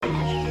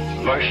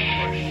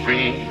lush,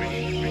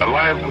 green,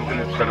 alive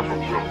with incredible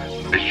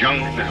growth, as young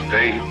as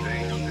day,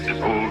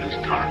 as old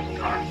as time.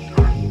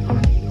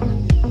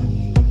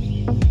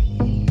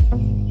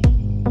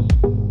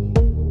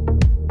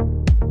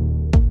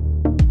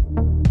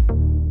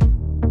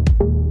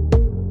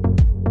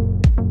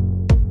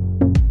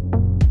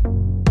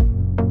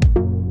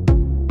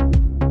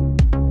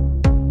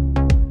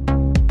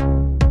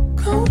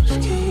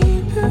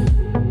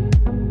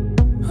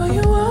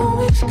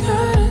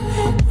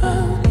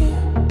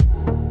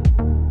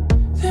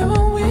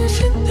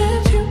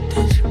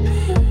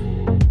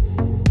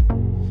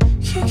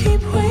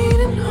 Keep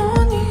waiting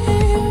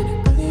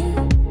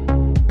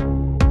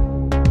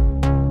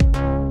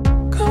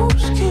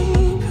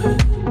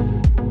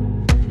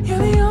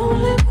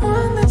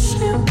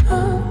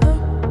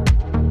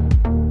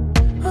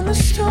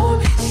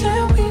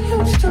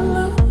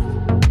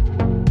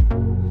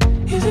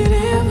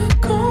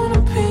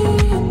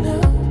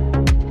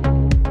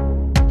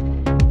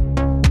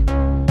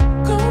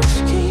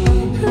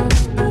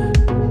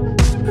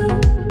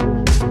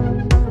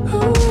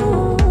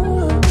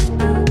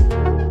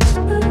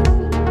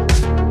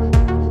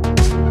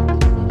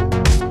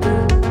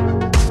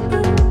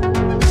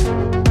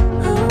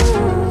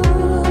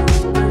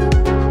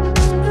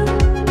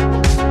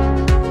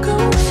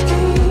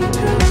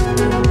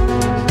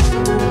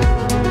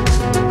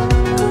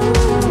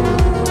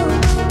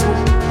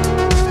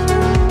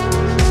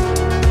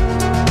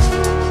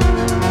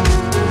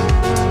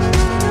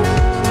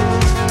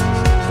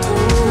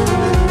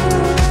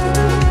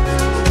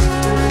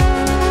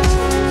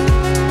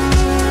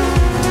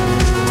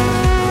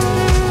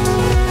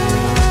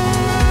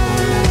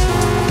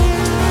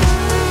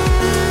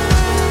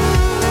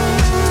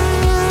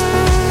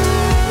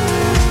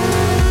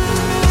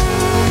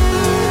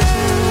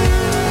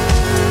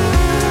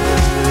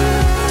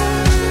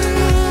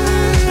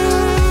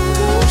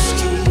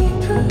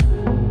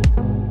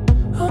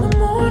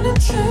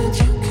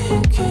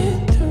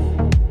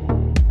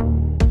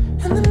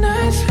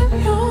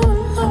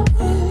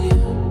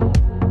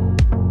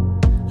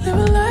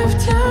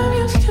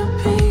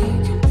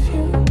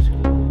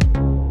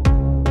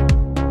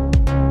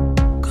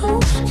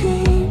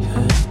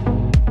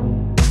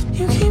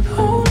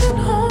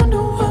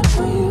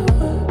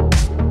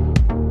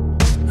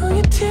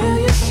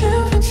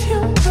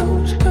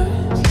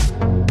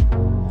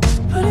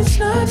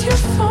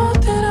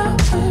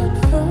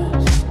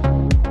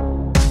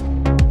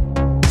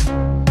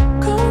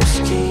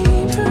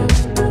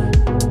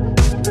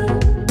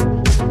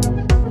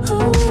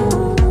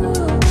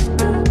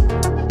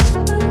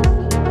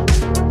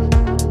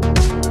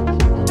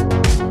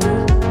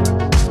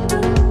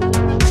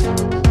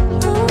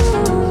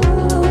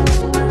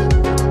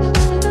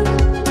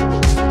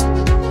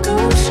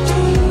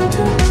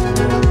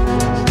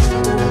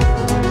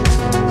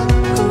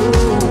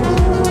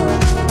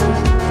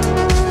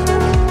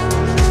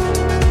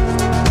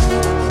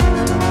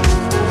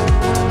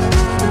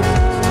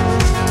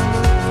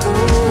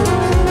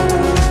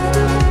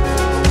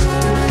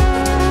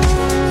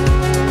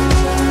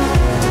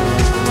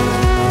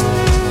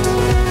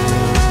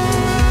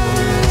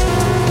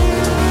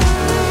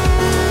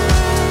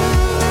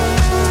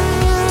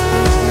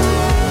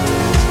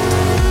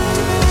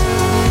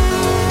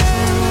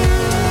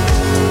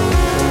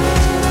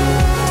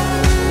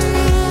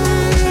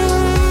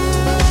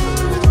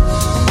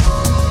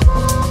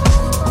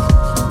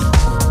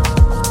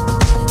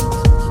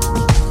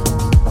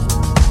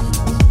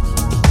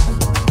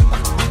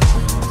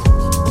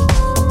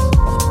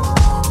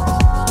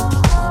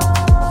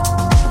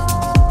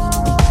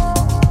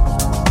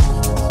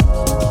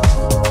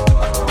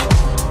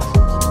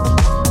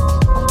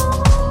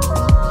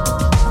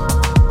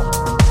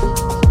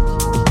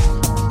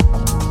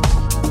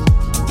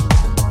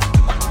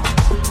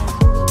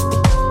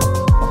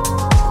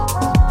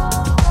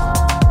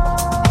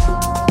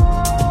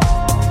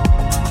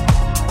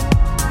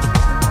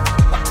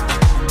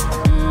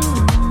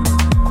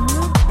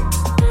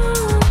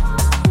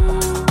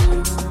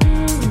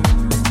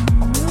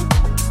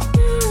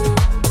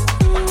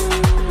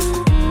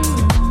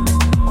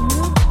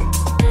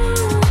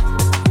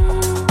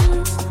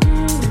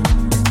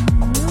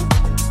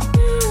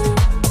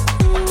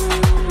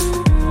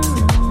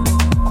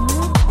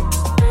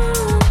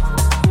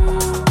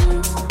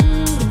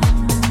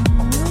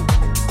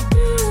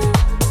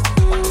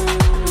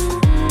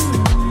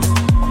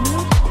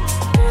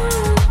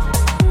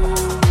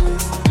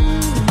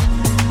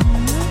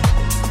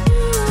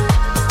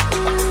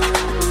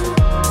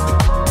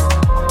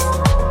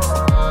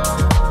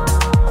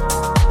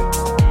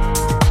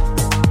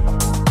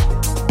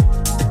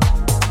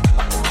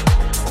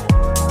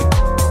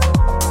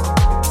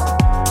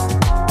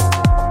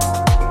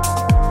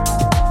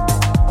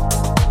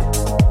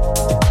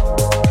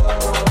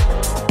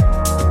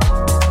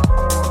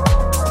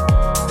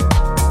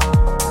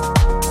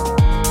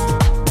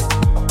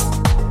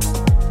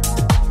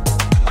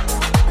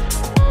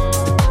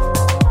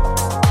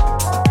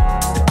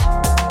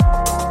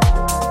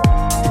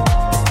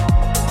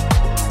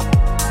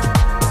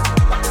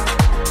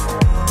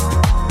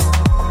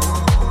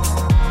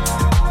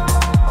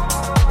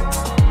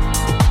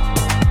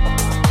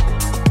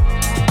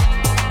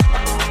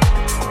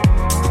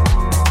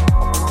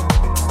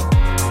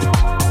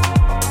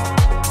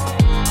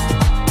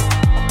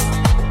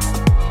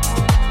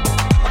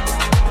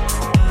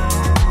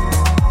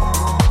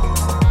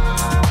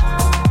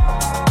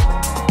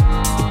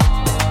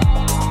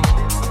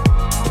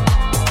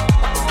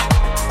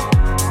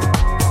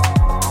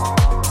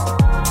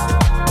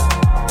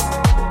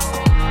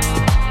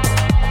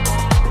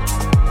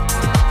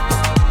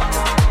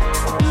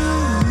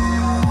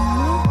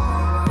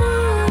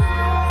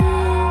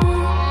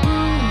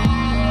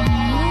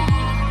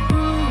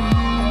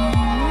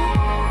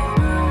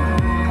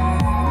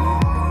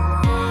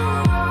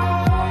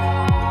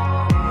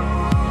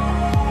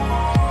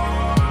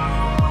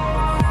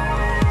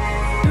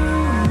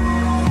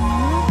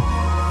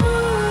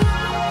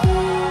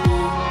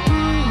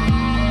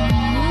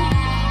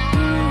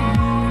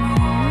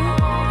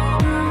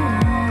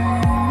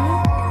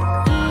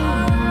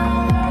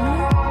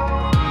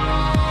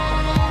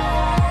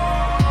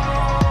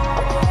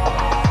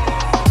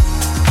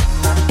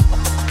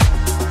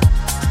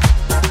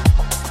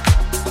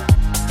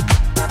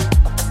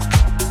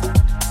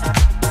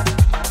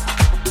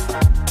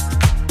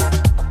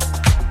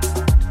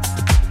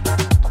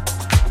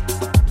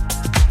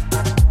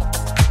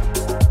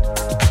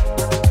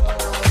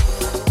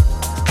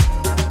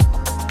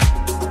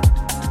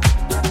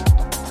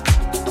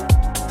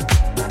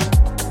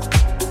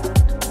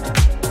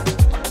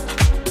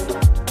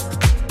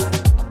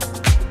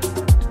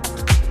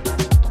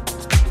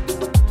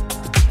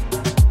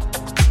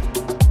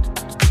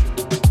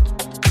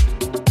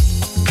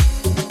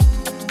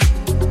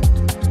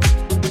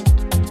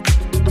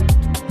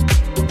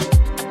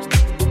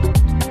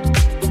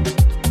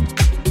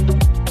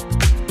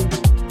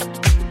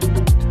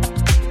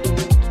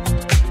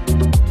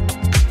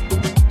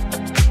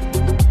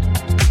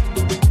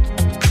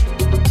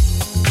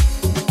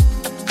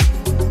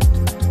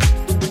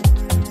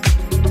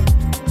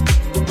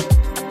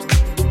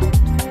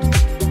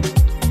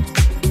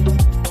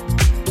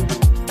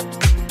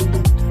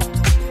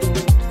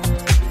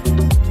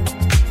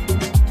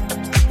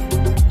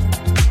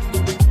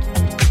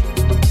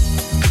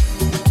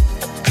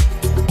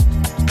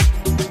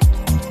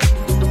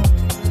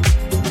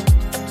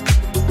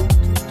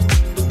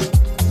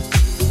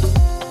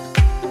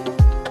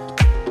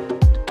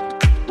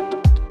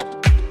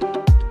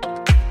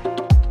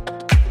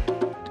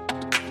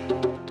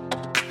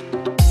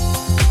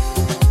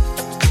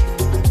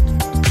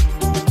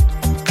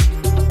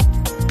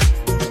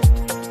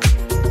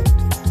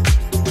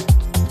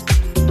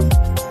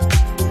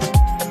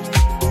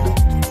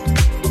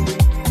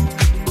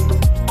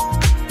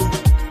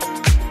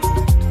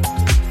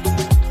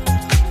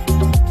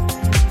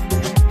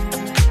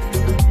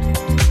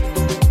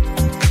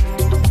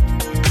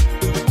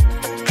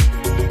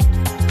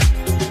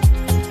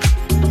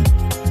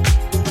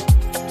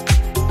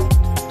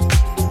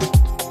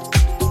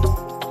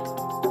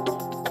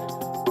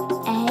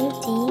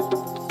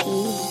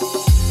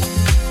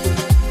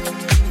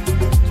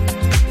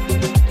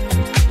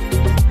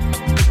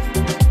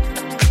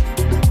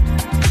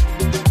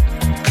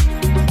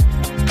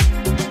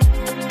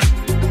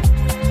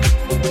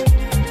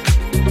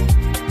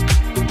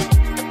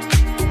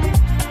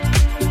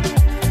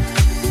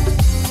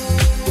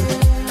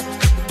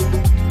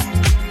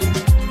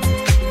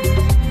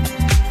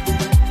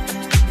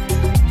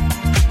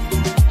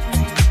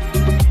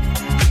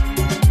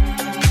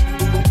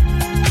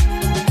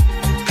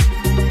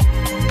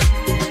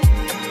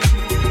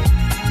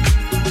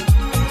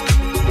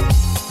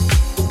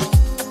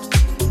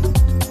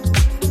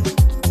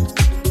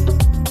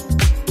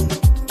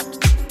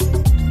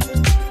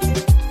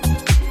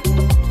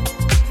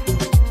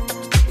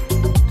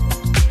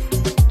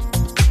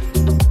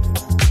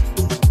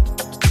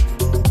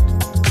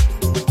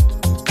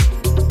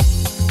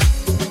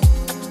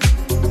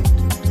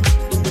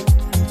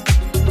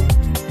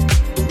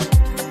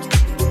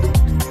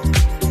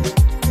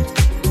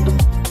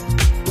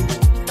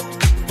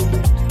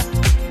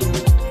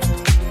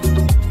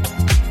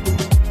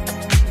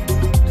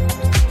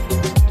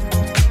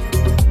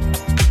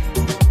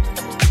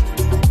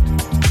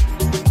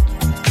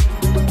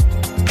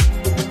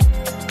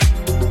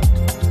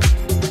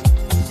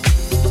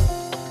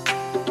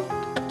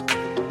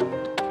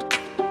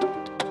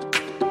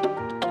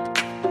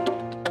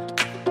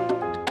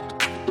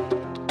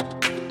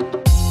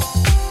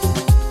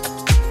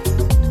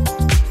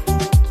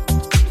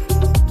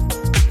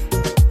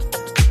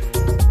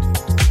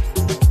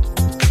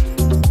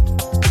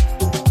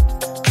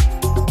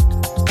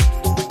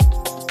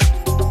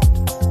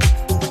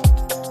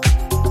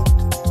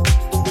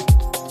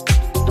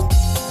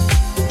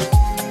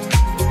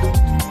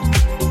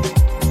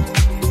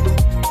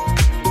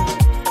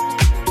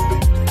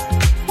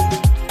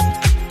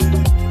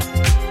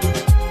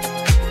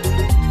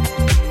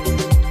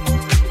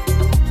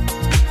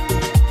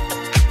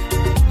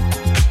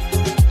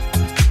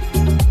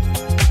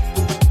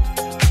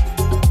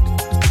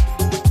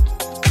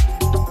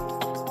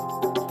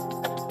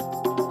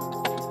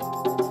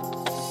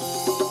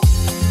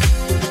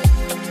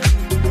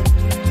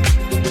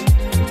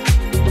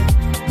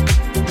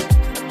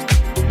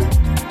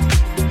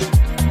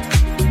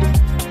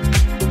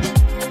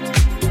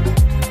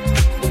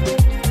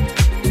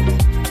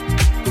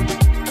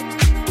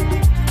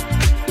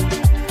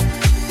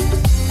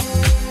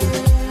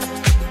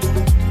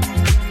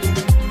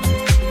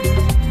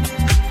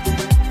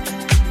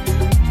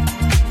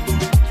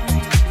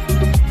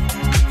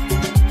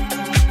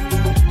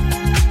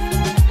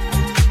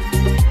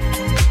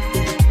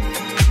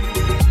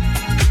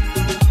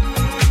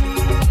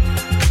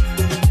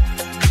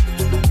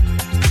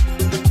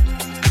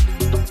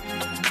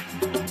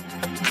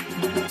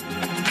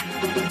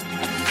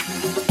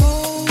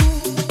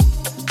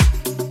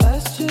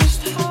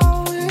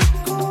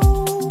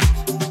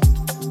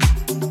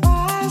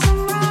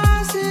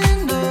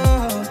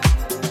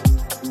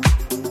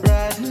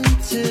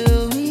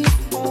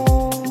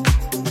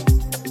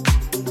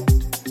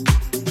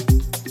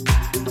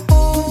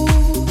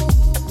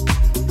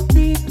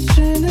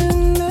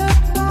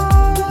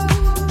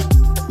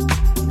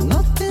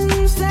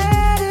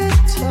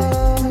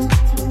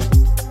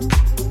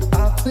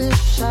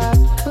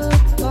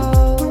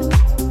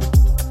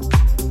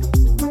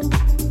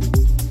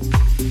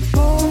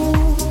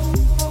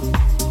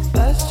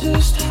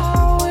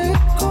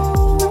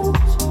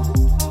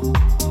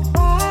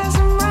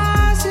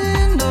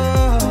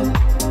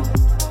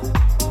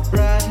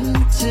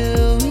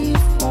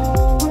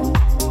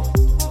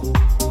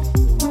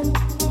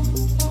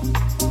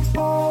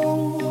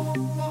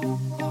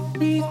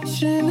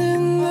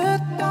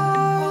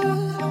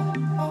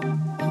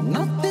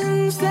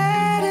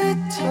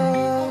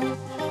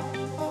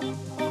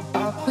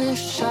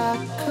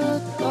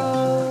could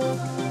love.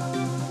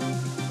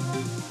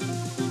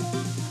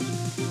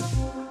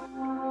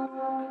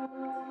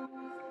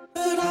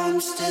 But I'm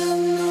still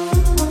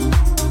numb.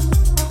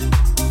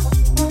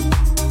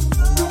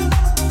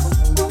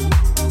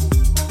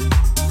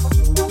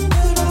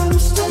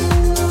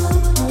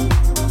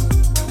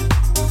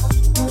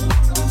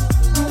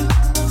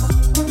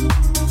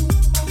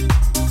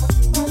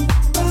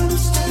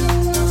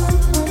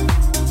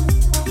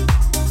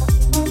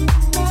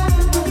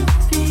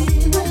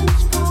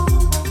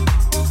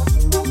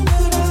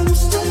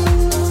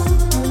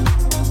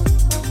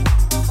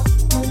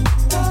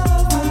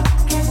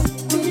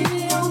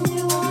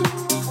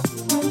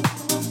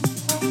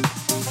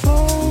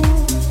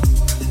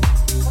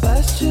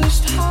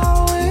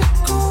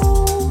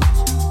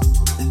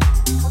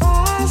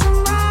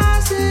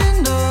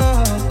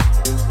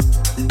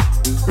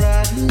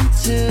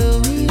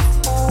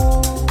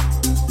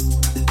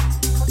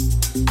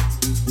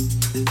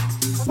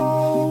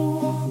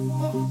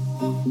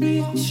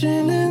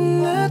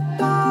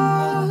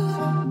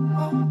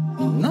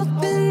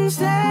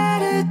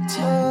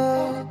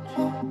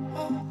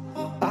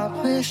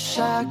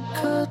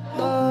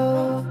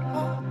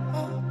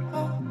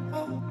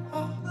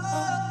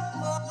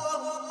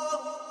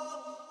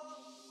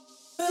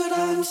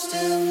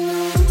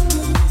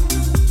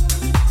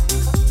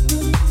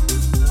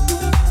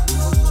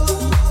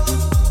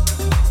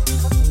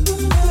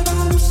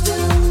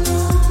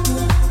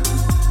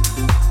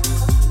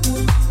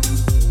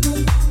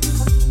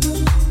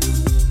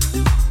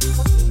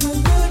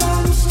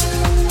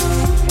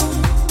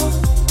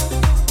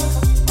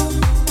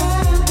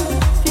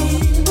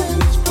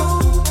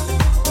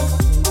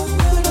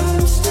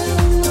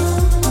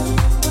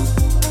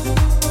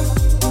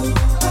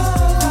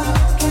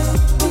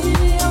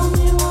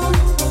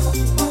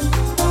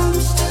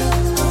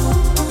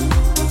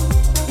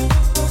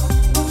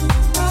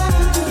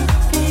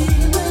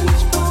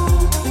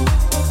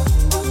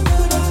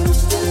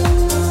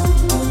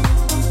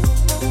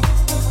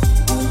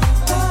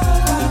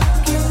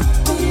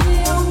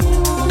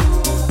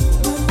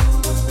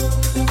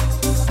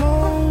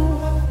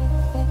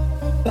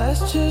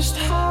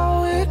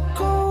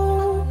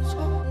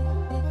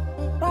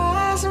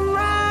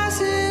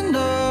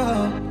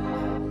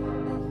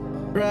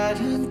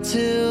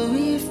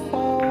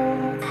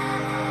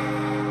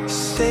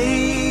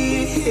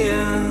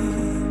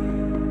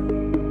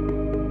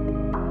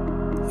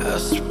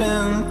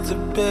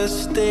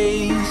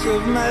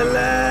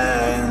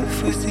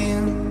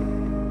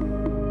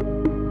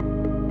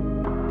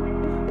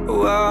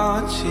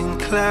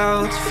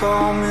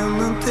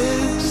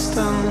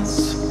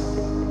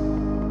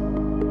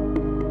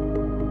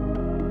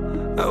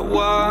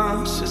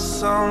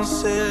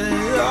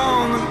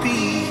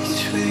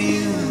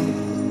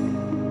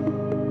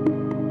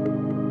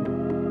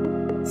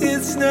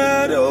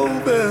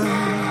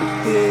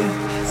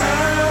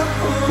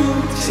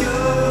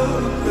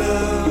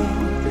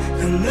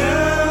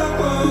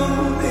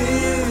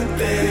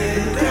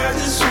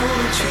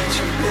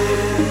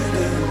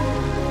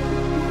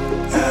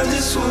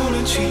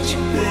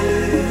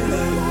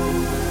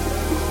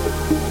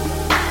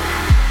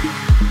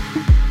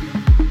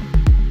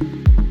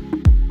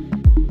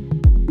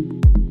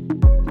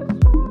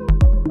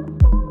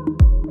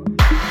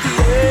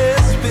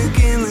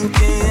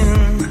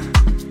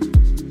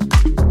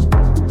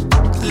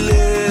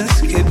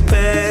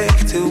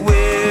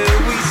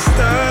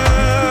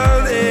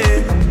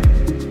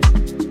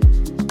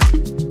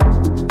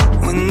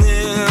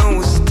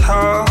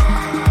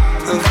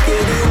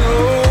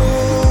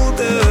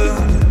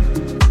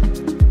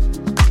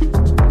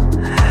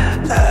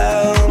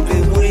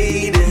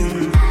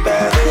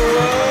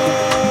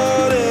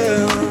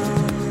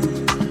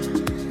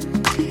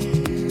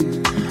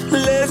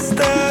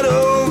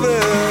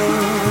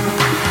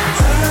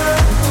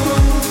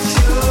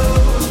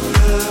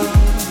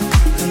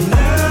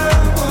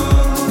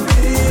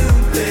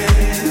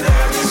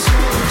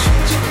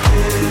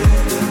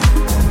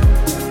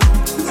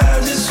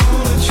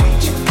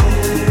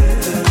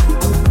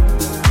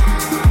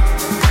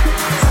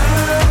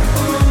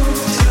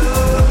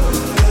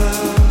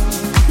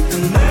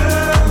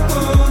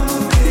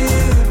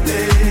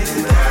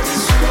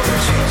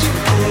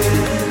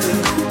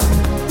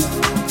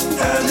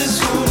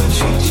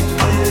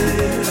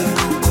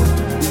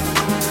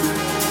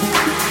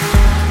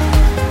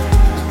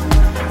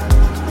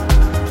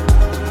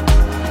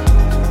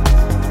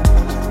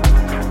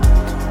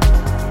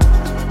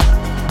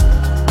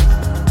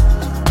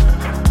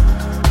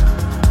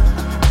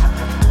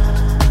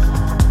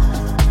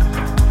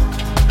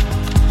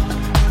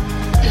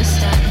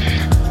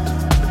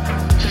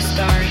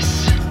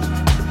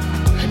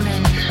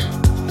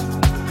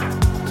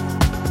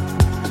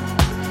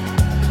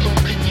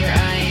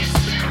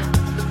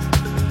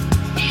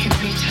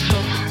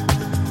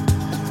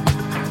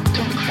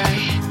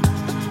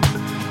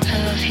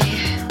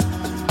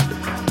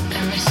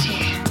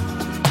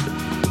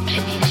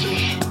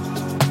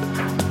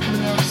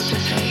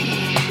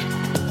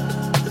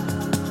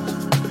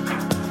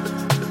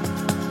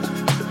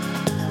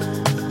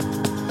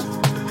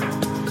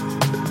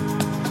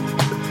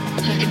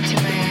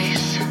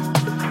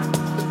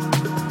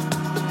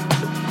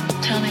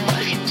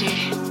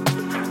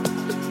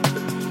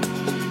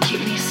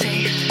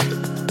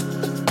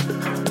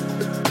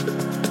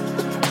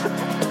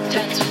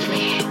 Dance with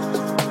me.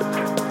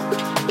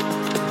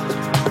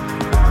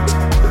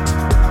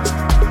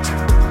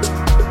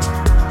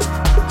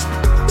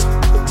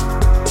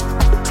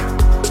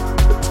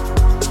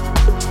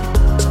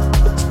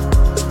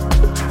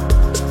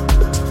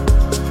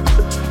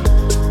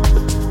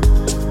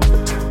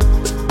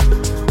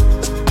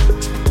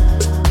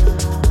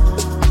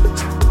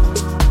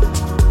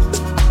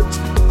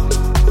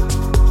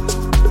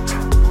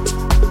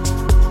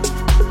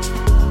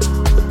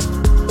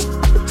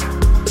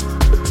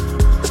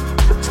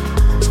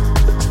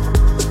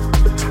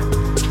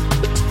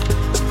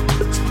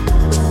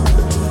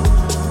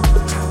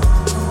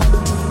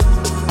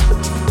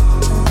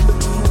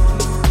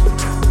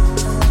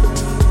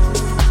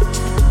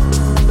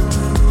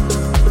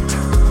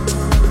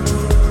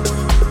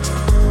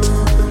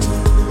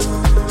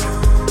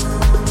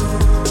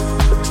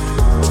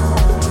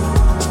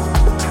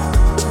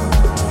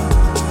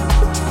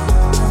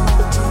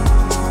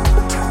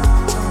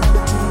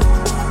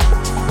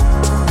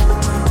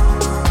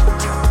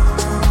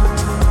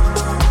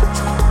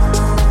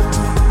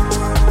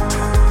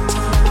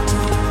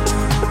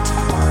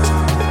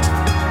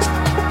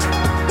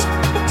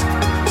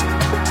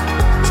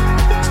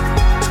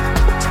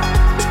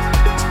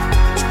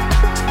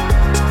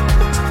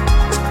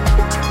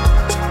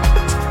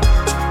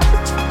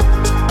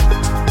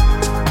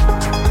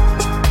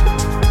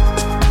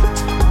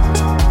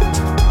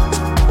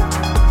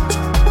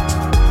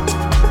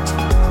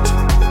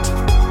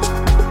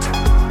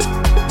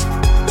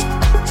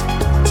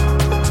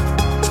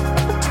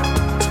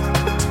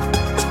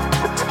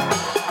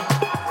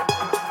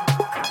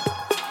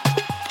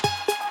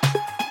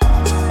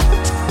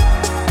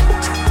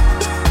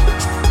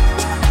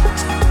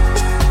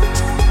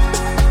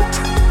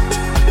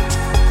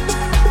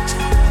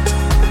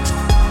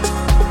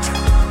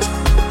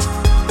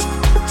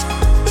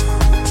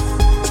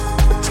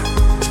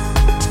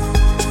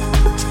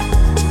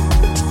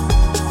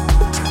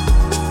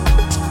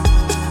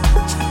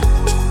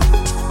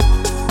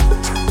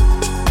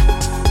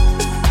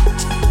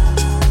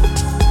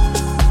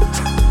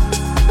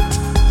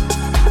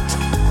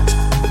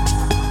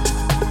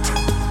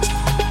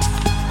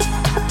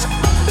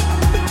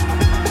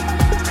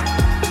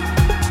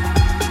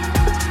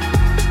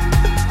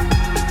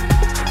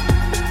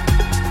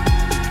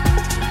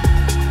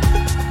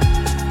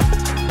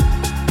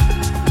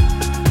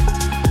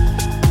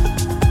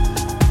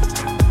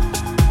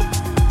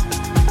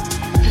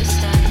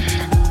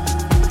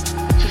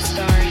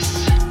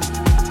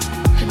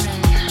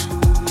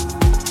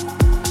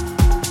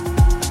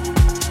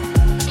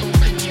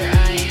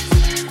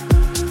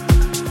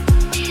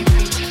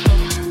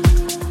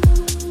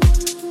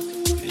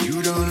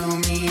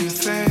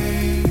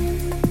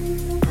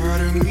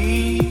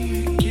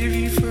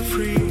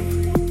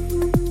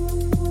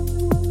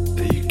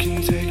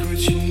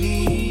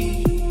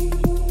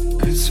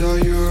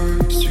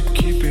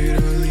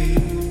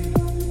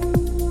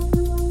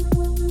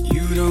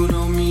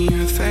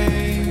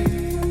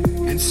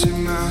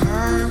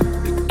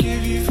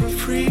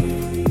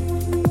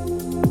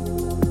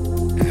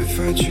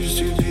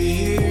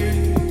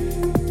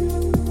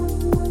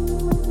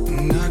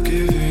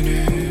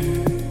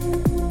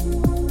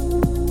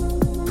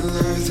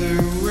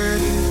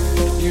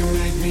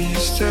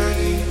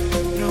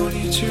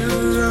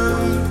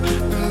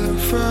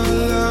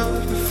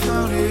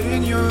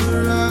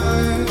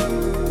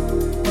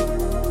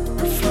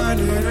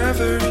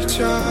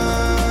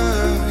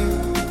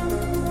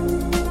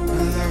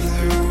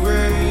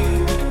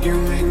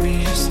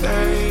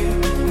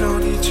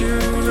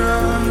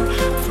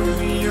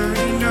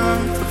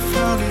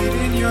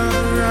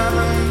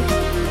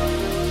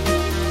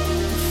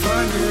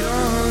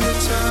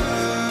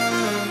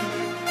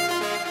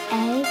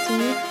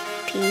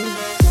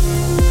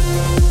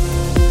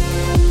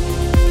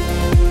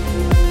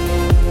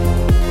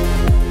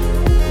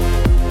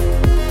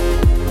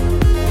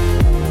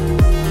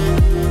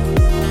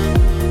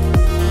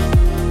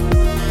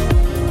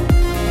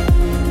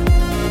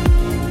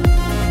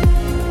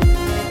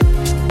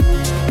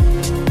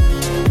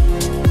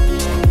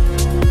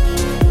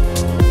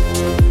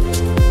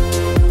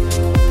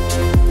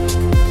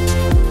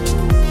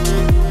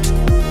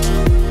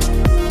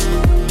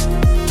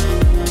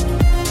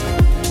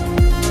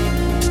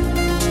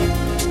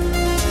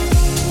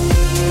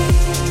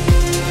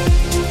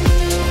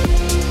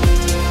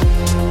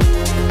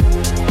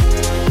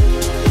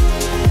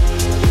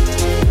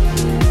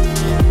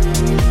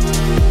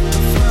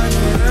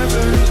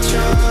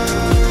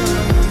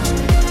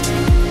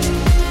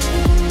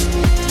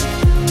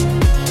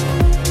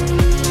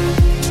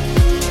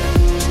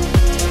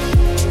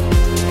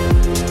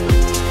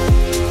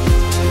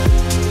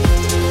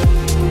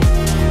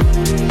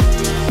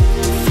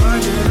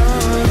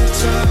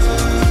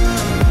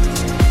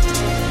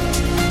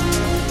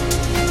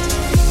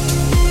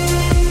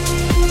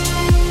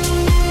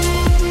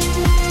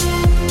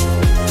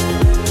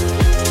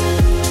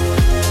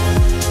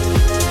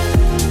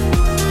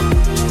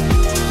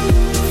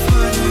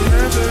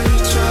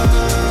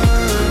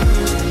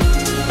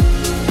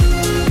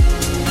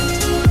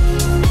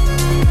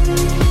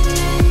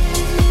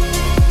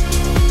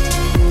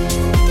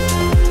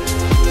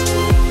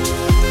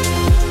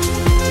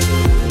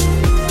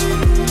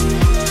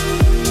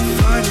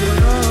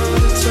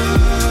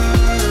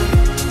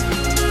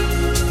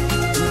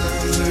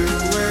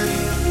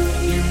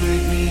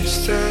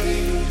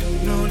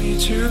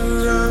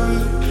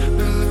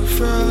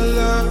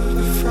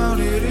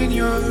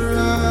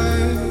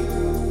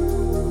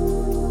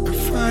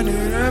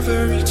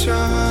 every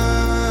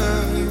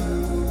time.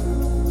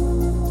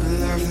 I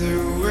love the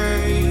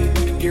way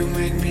you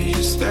make me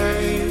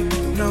stay.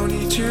 No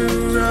need to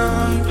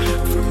run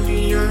from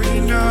me, you're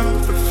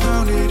enough. I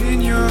found it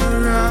in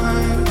your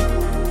eyes.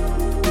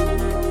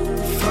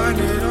 Find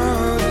it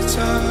all the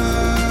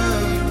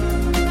time.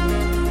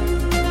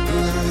 I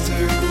love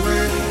the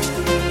way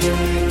you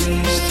make me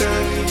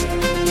stay.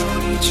 No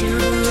need to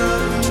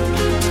run.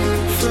 I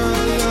look for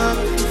love.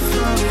 I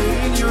found it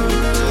in your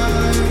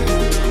eyes.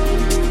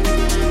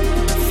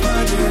 I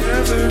find it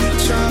every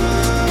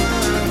time.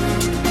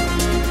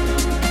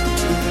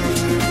 I love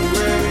the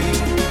way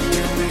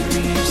you make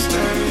me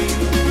stay.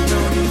 No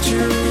need to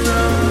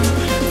run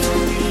from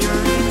me,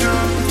 you're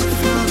enough. I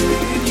found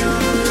it in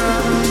your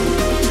eyes.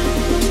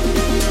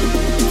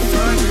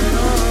 Find it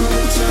all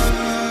the time.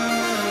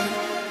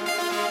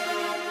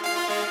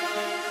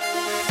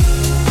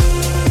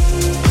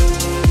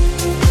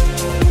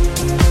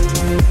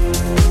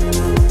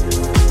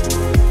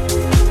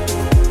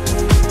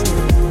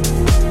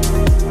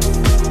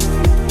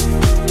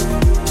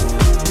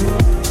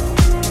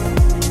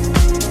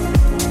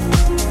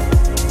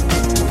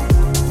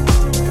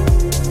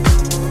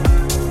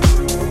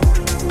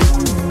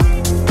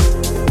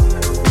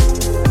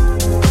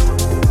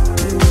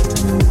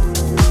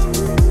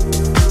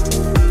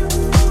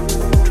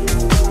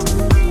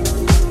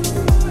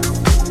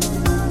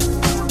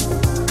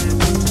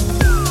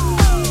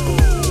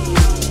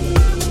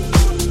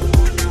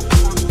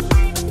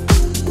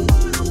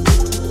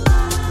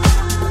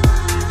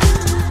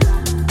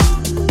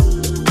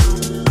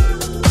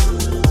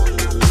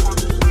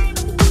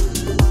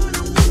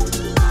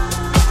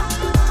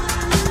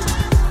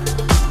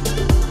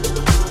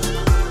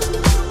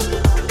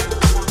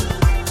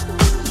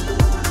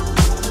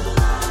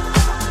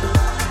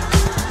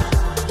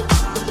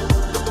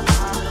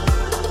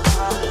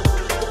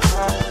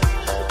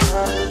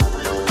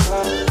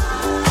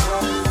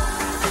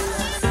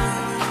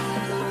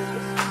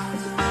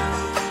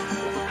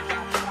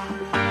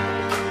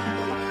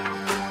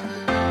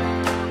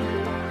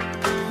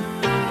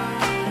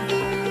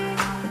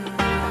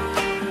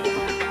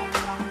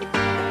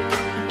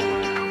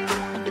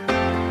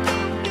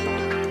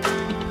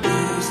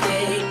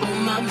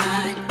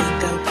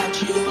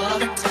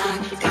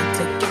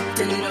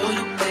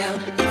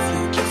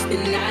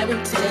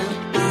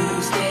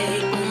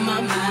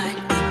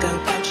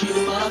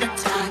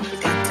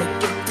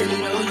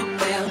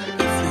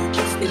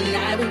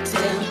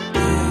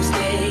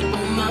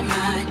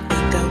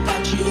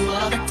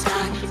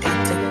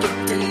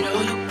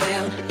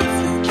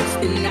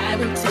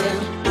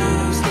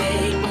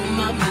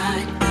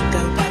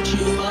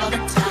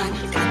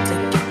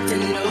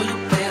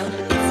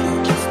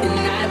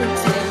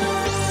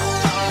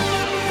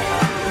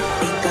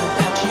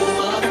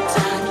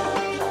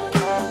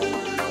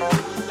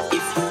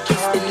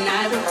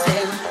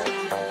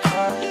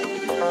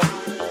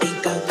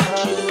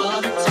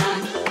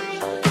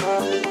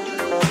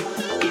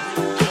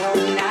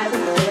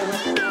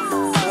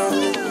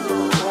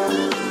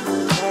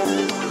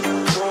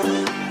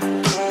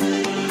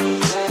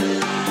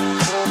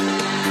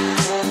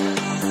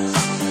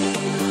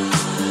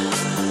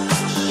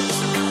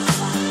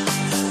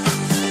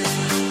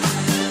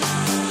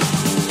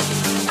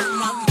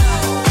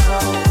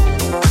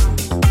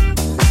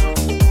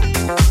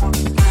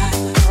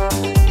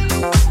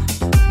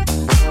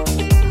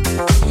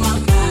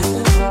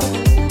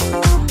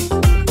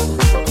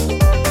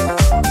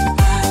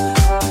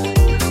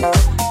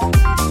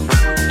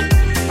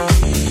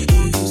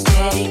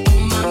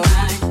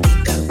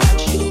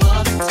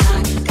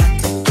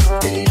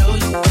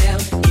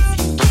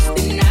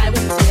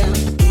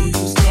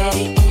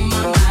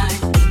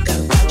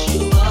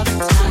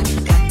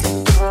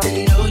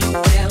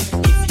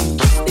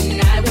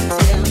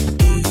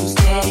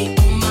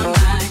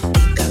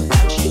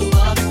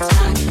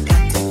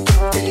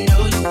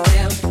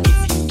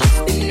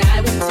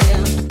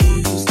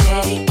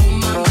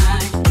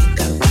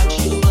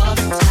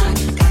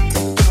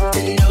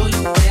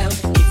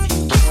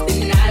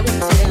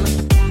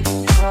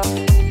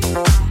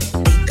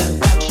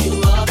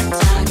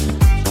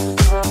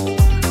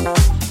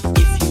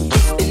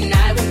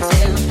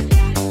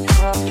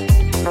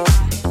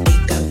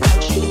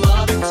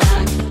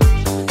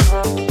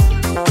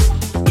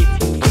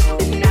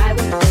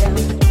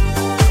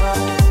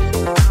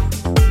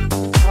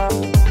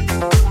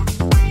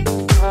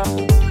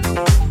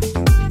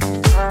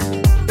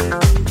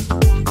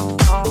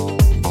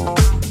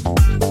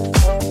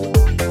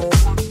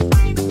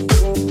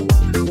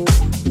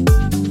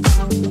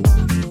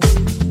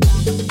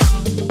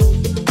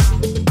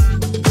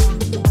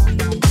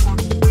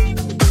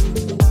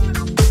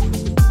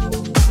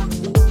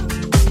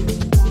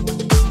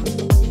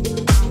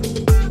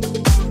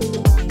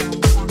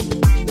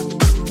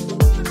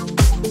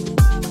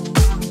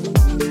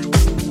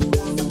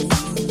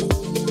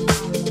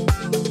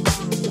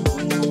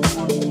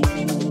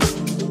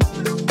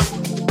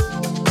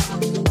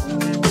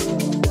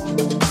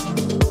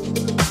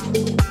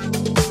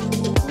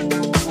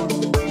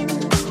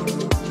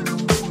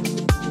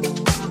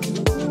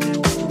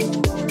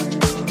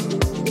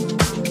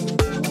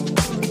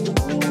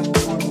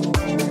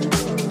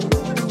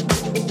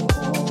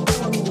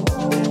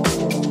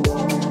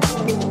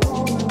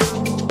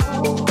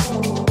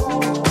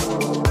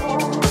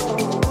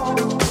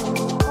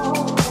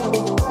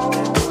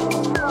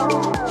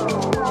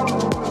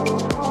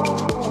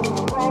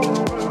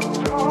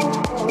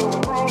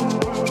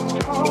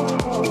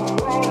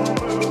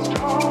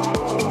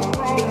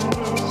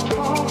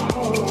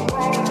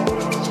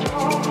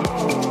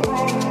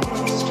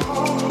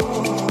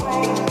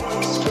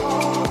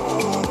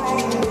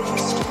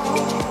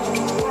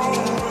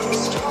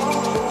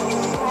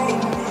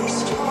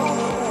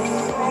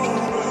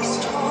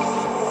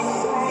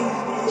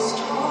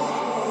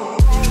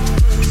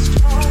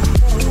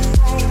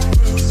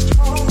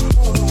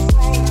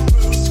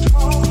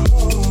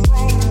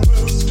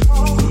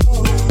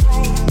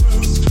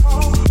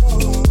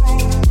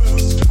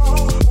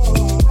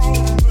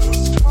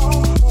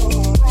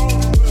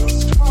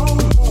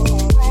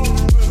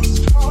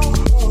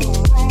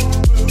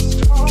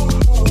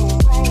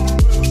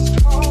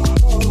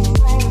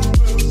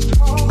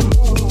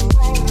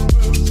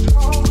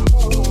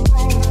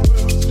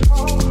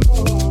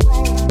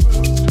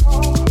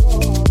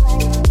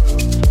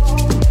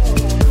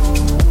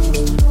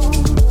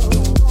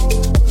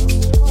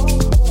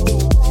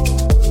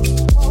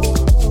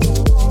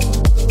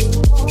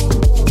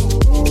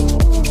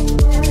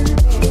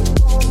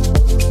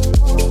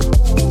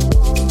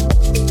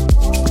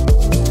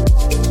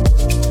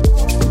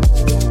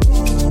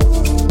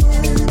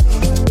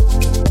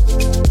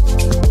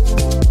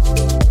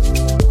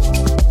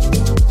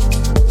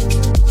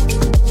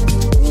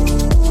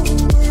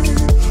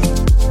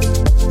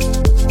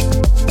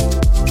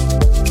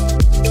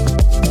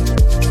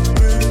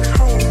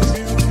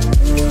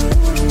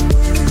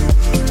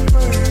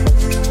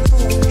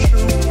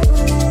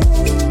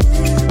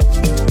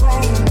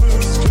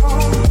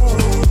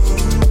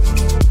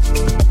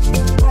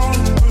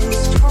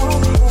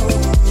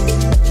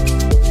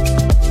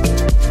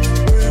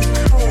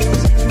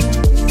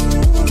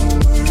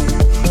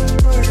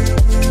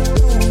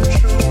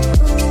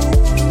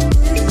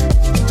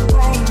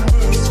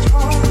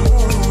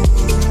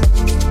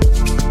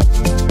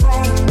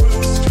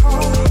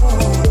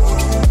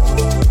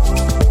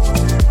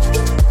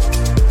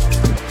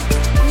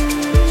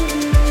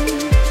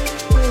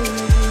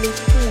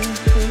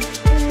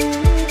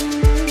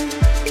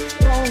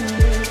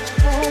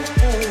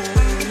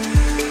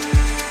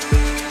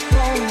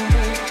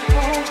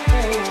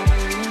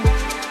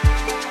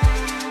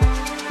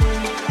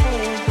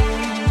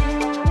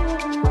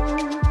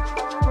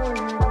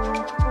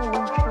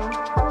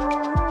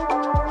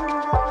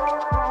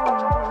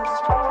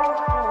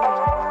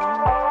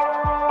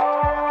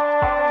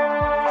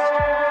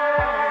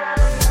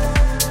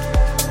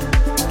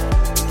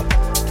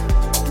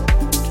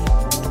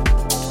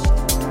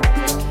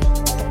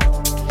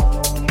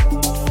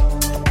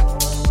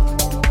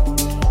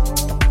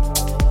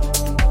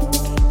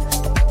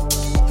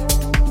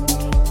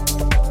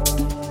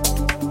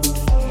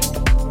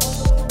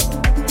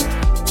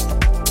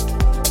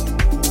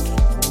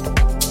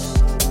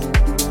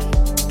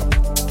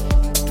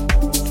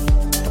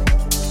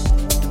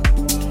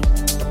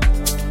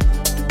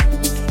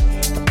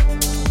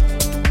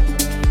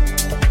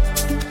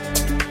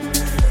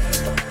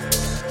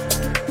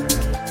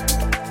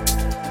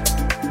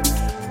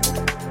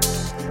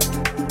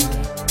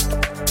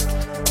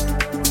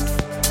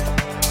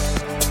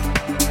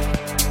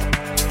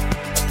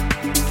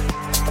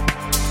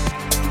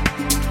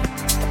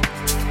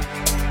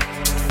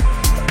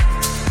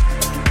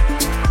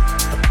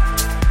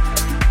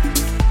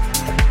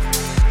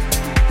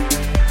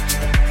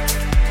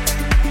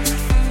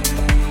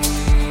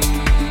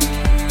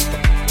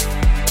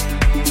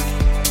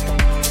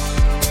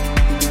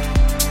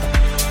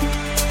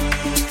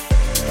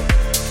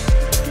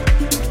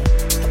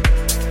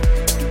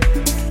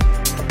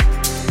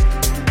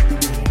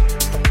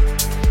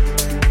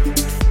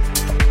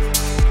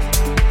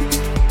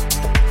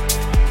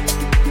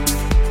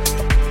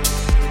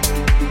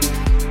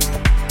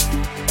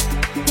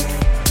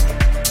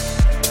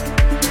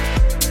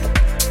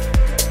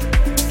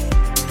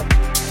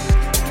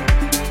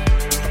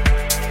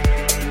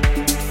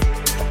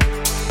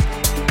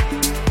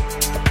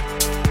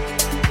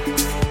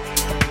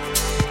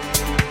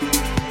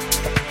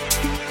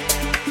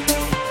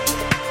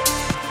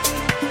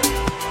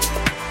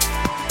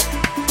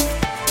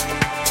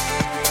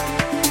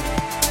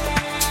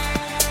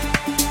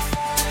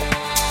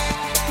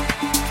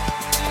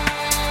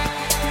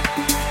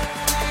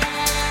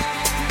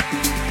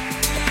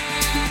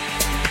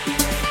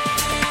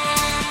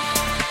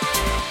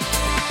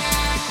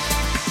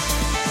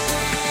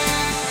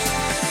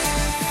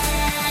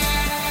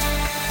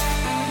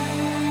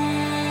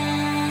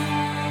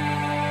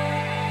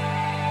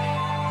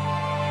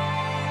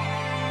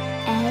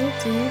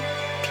 Deep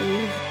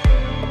Pure.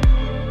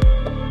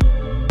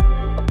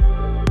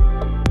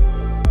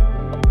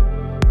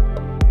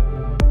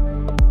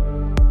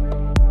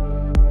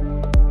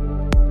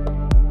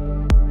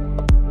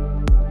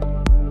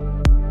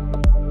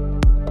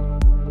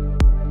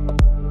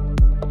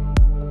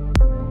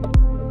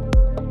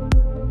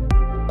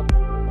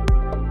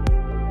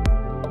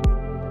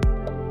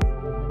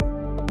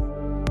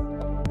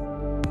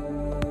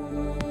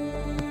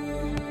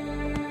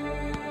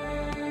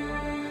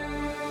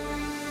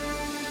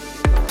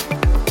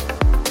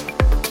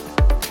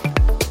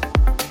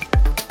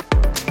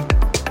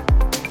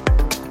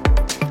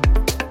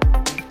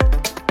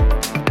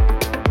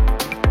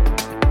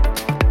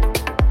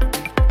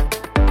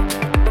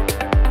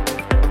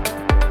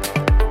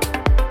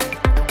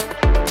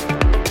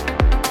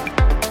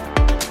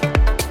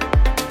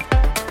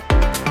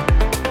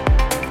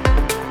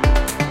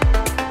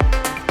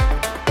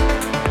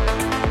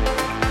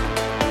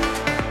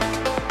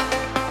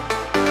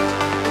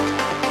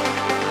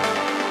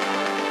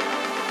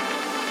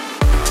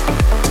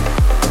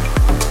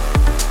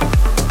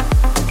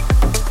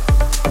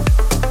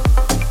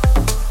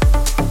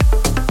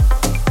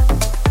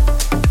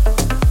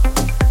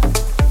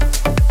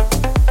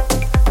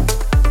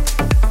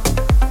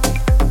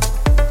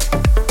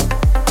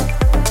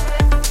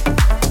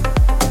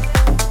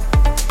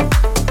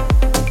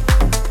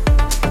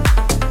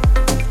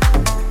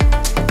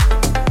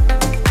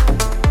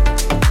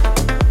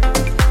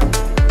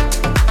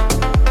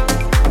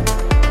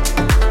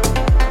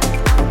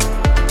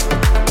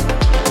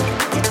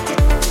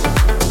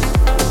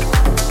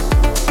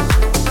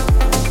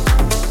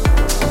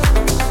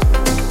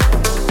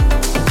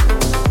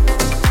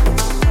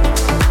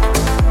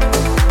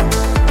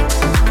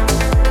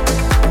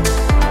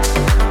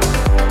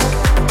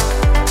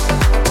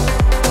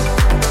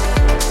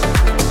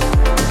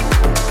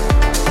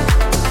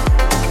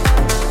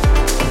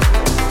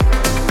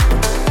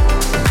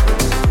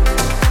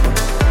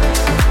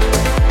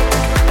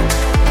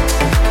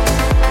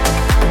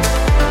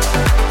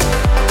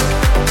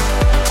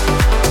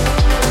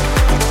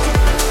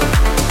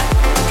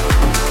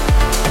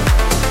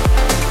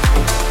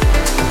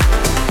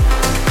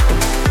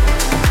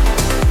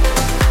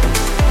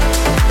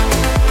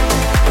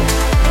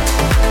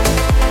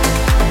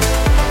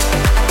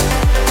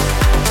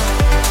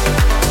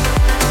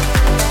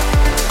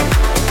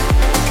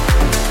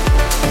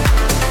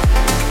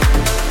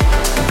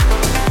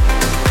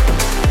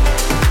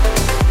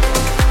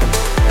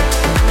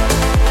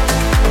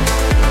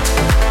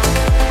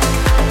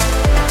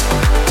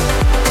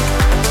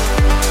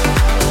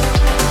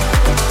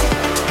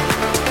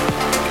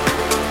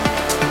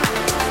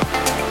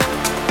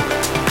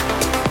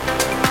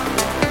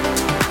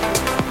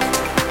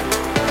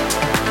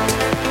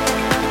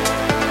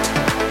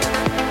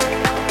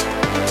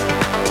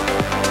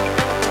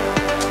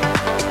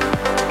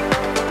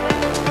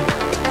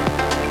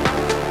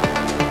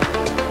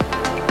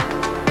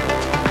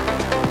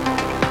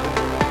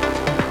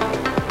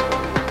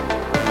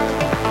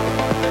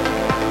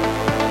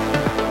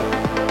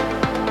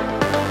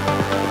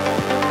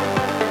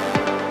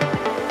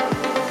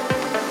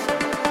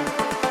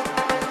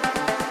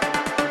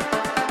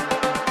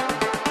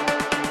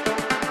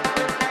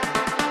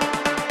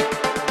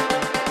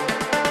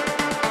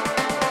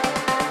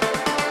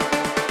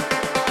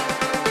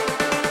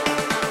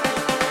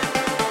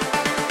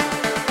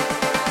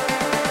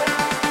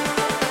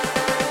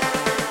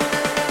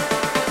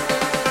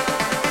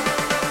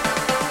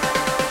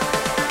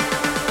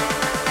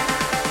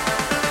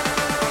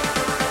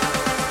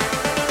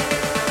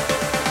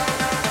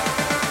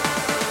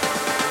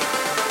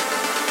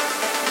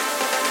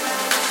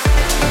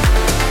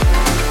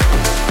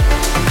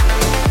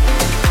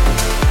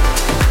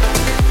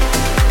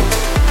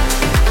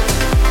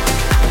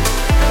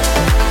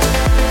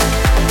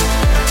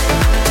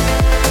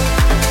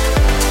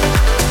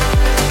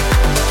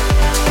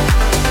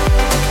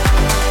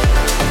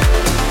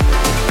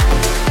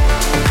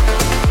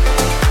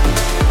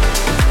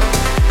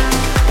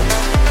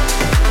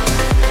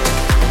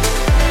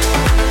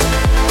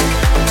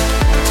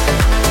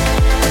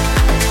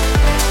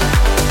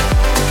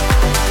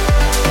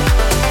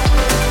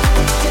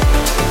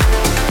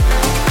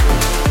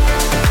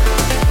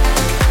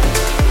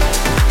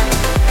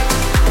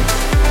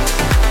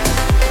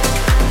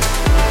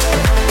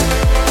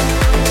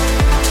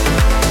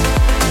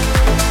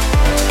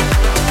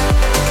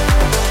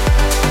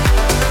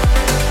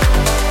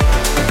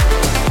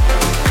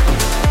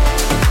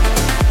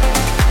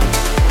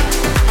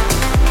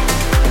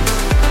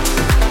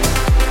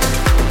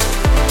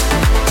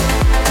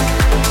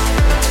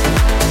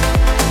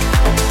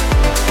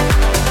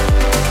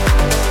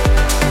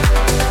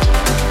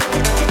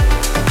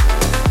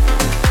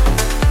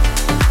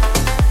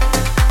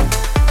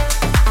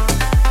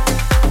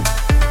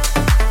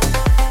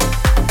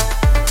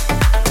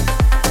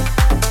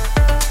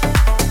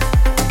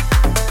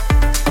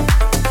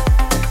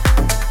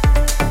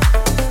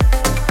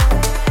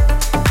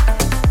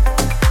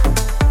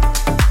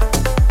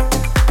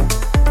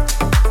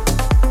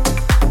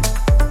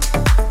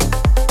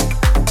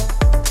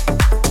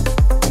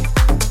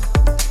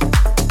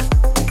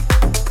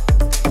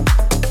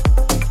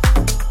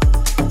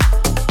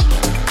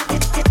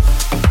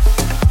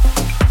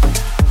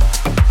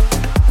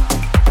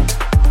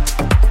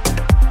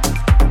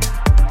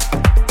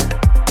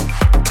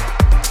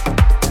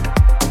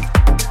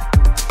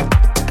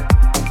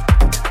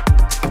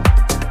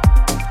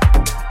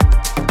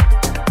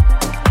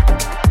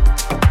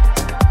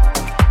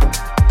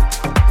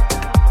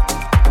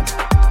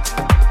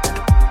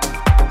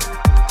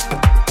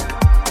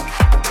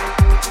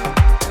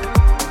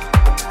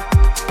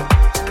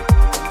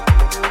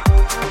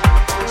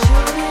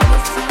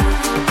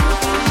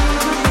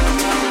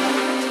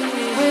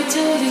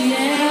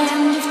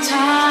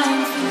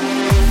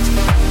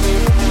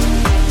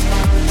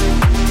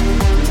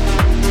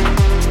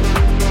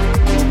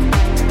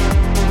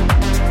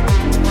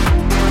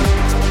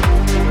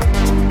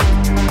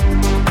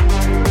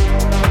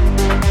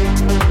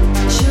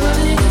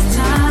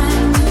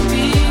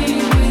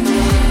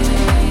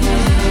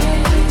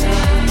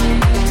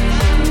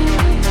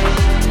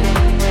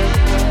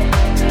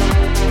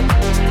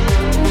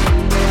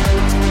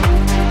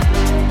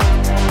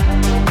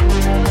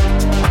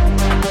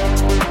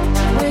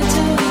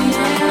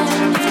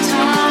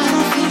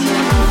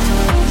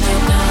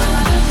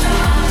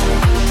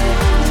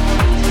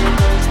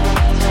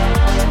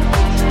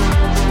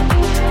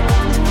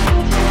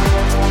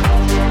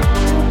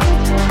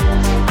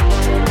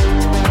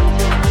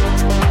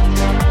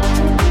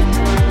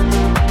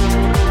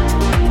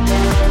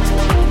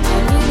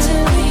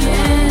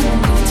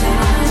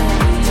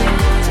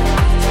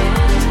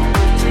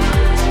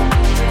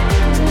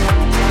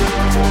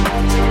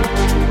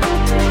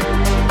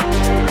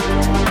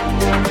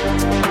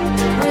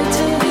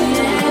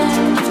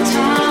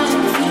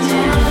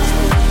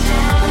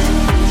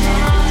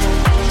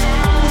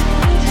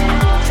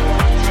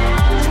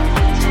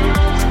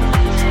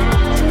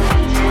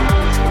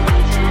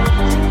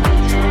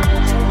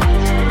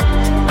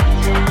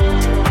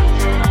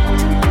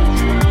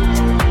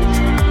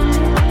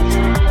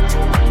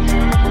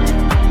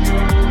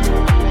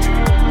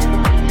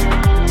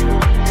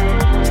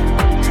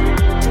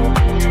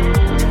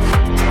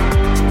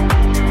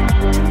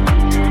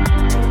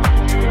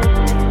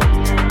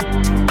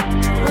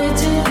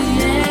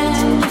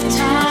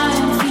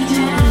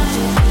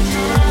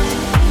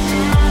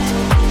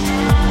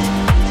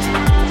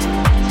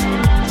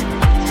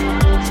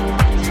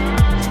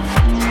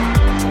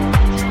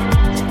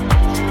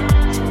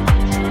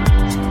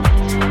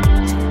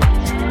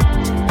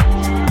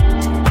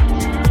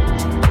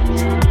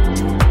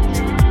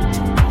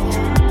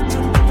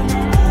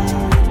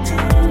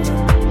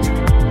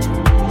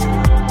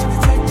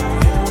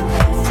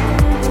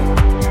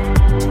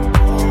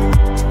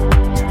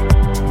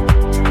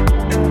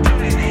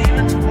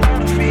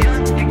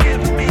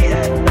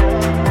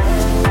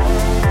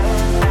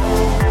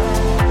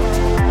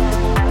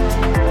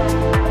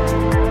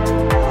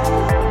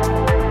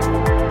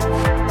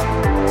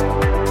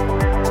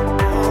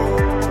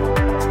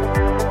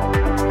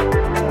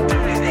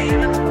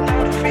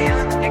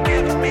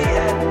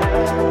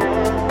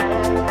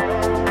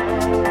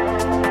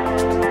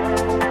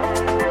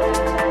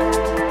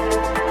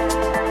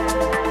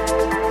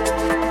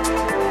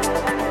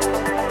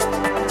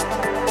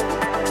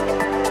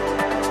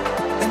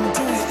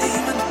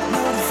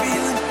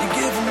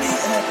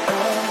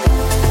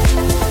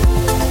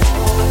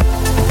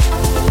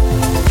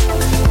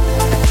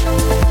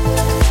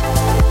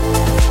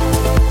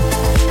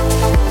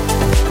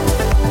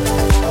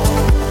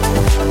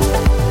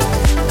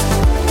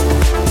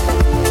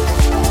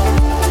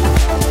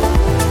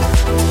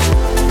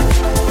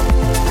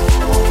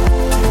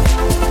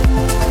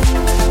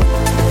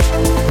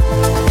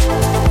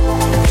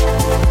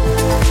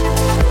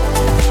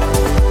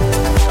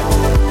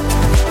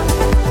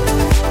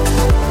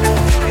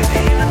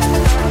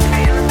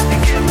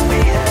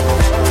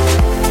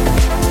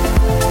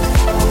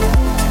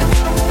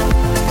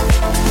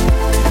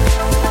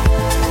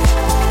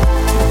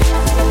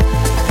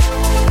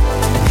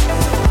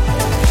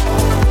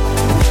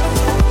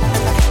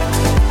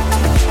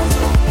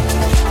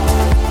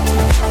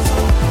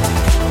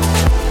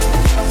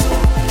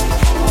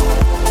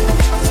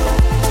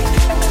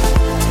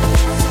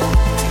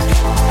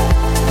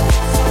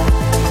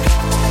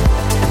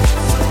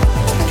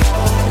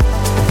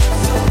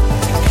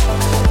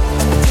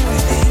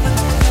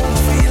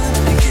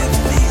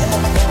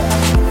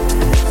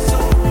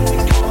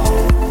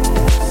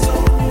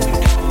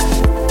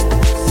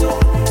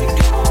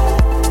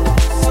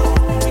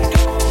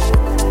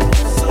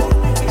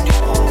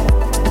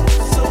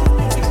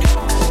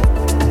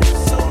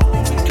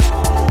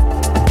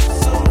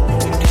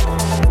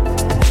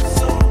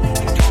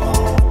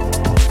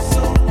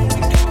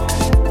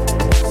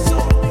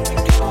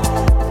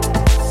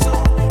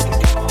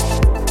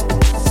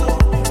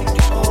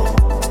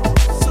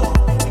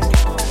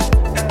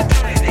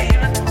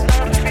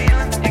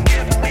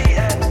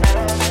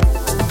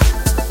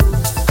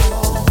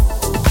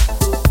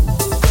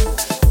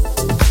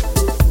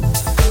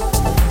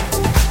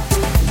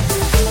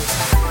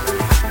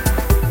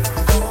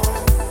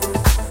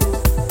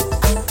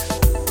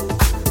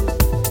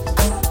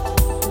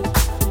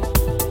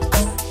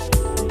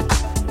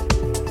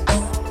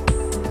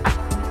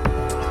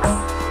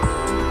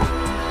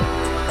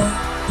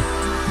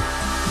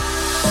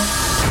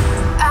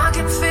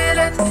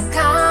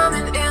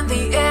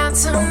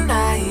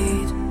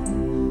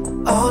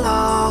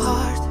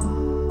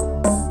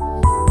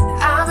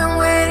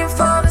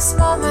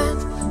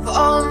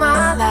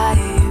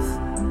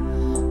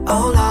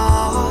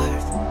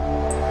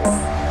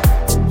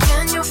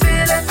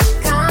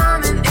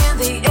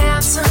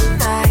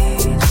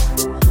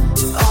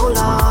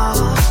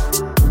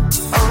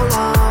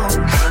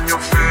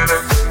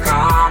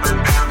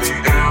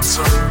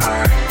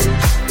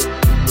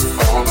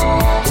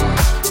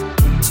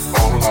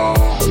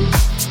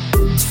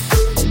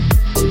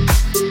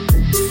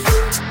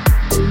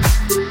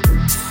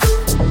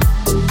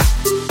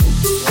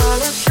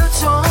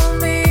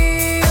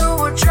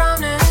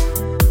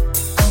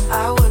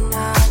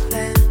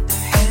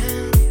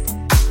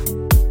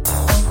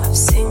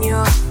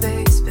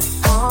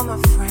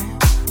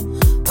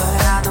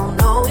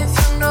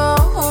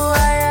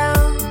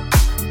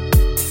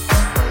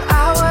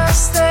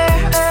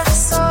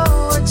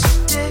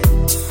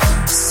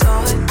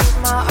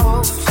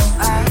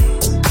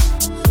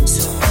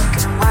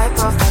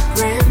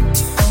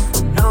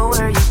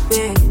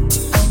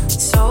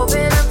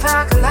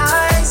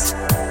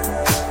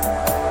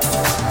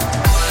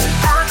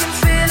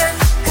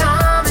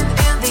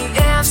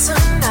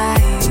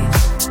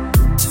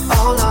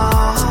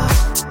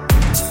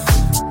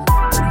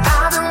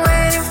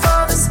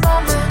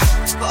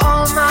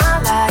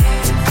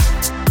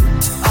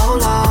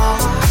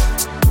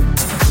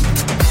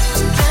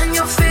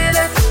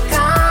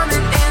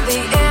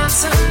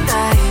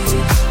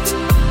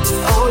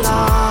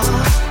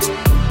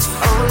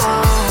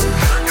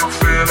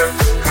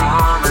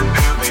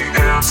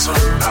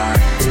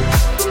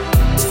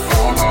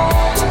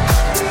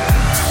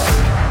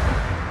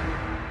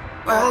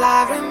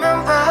 I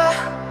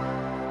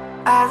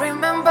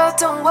remember,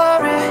 don't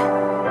worry.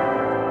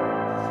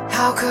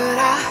 How could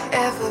I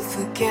ever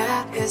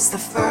forget? It's the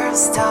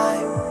first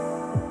time,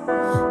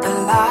 the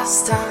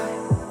last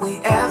time we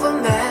ever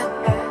met.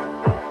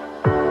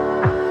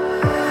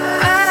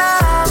 And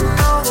I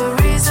know the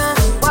reason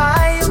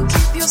why you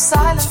keep your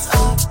silence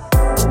up.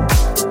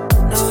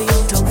 No, you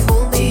don't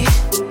fool me,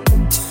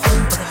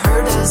 but the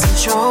hurt doesn't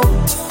show.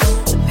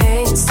 The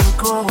pain still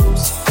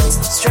grows. It's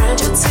no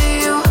stranger to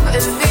you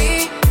and me.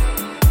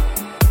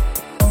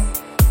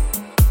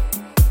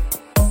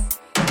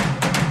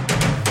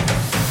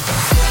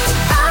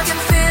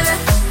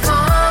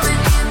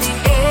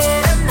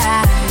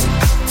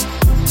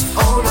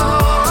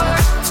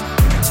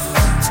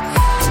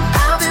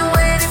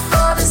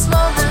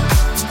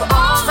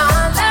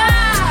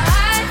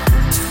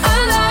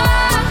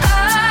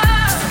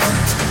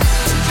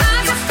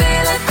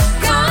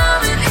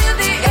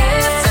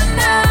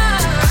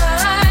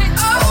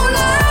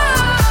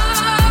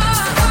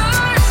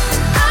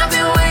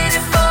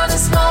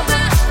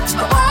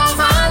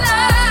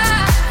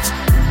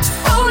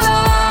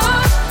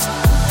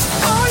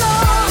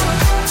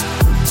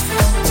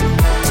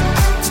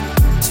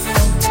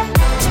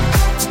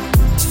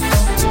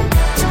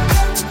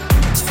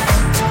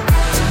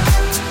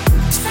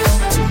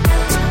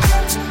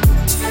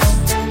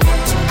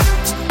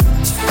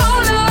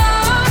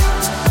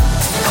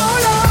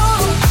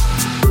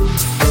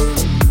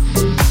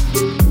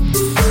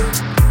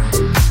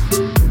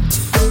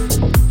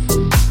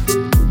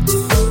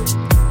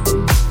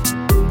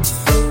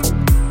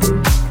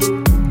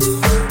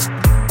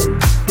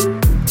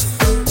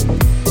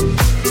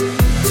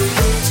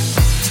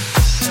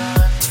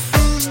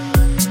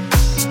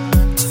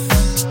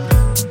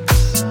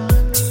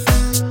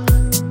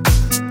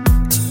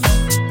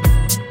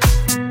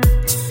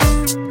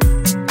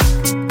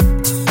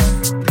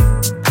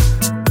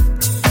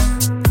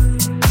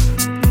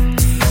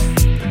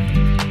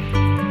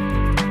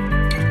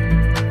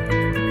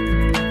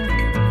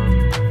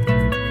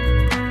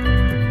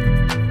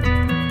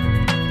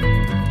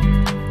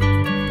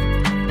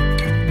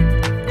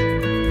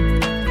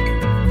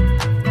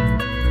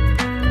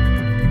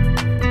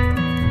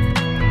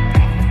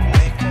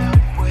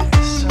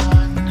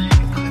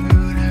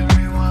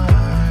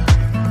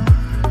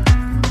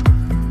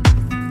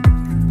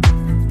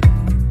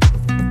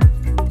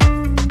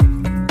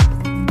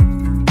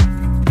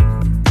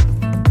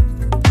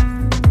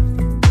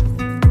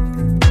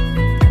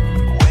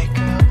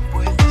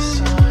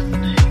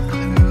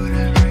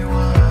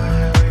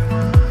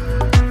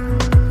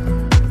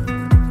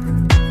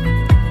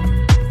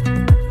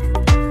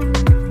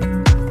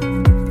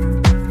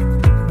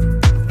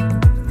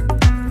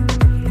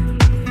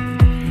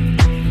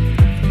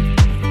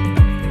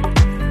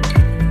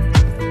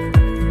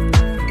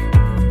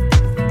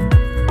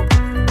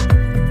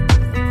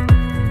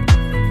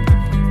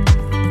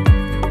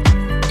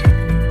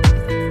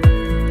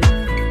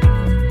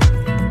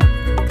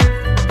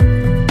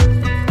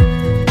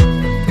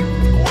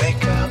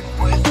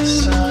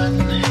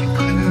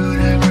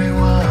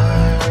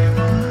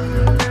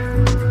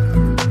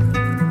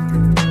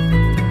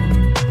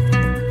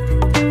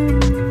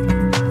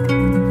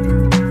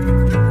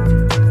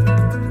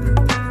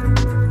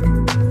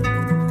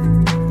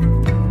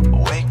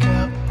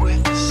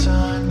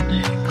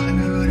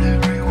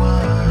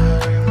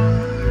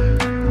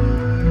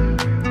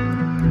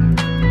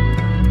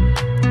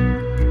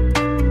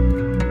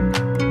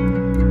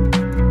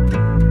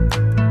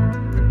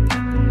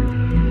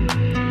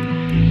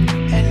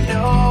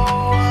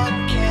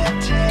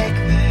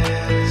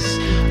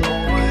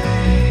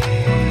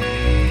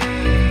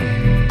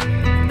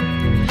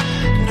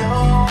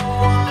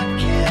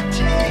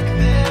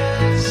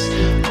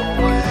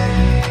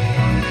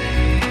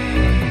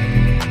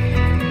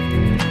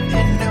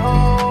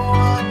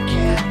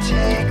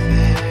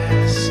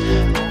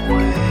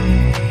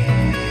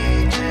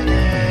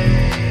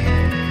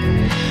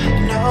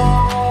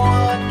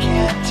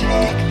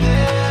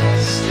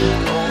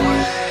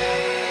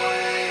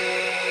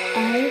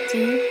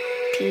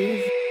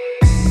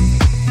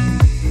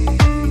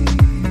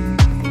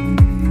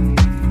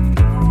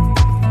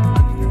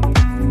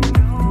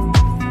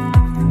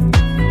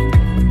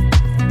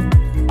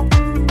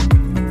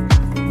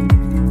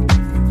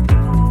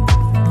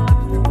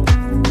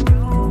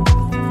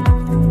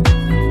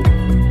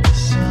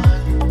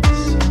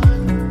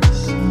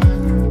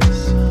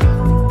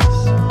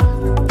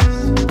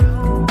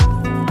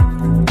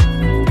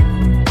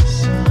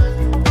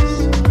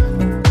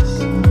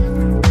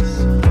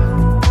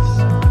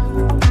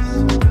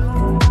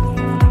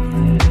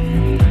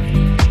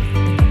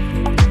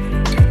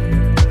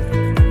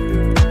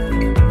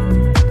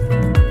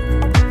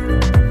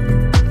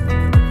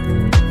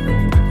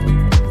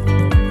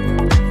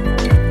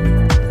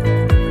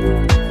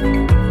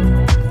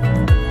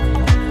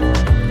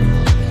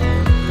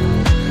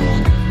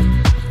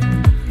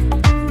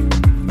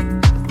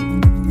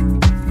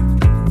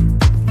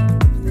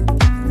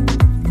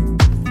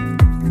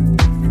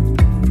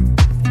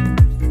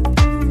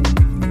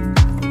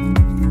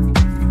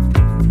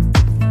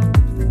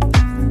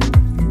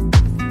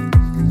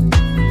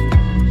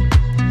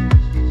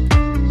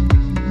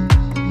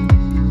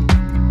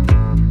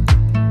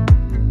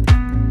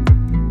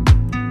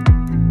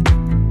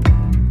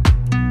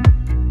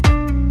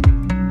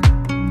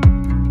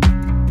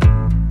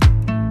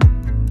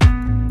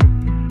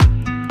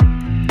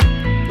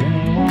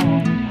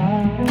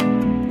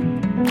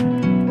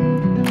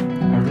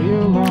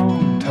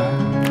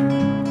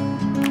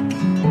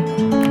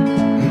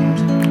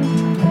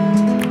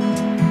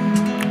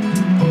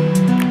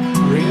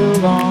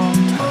 long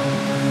time.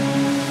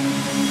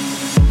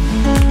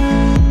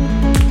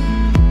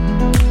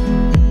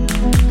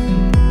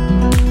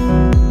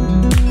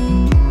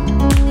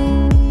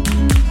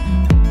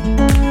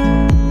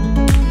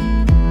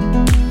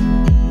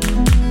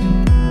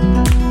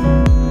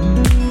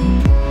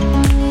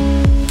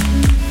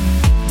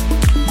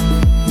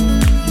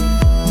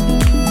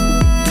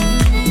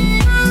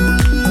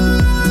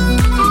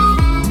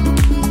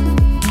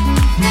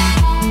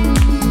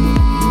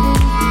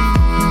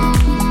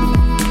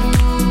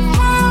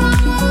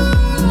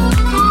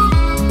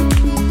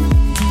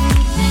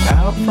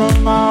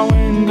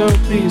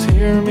 Please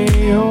hear me,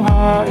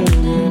 Ohio,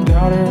 your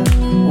daughter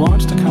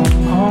wants to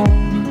come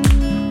home.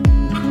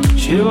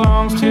 She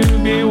longs to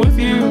be with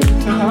you,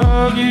 to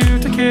hug you,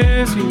 to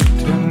kiss you,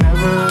 to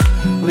never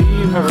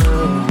leave her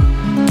alone.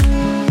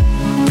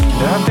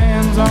 Got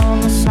hands on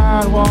the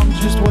sidewalk,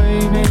 just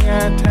waving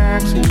at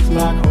taxis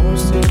like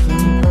horses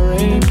in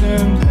parades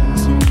and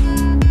passing.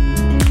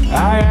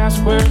 I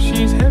ask where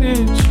she's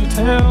headed, she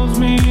tells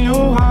me,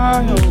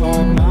 Ohio,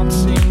 I've not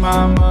seen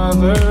my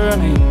mother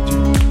in ages.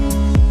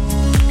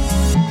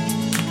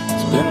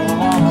 Been a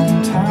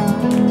long time,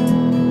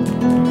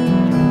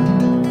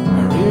 a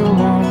real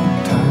long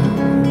time.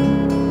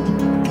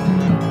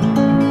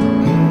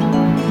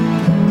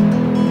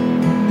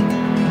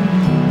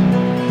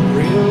 A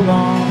real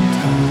long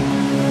time.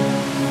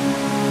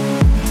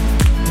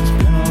 It's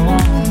been a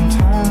long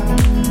time,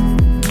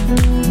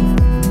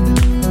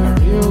 a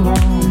real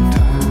long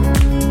time.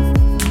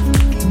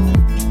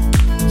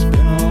 It's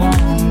been a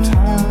long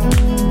time,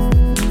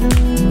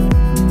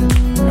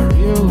 a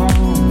real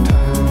long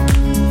time.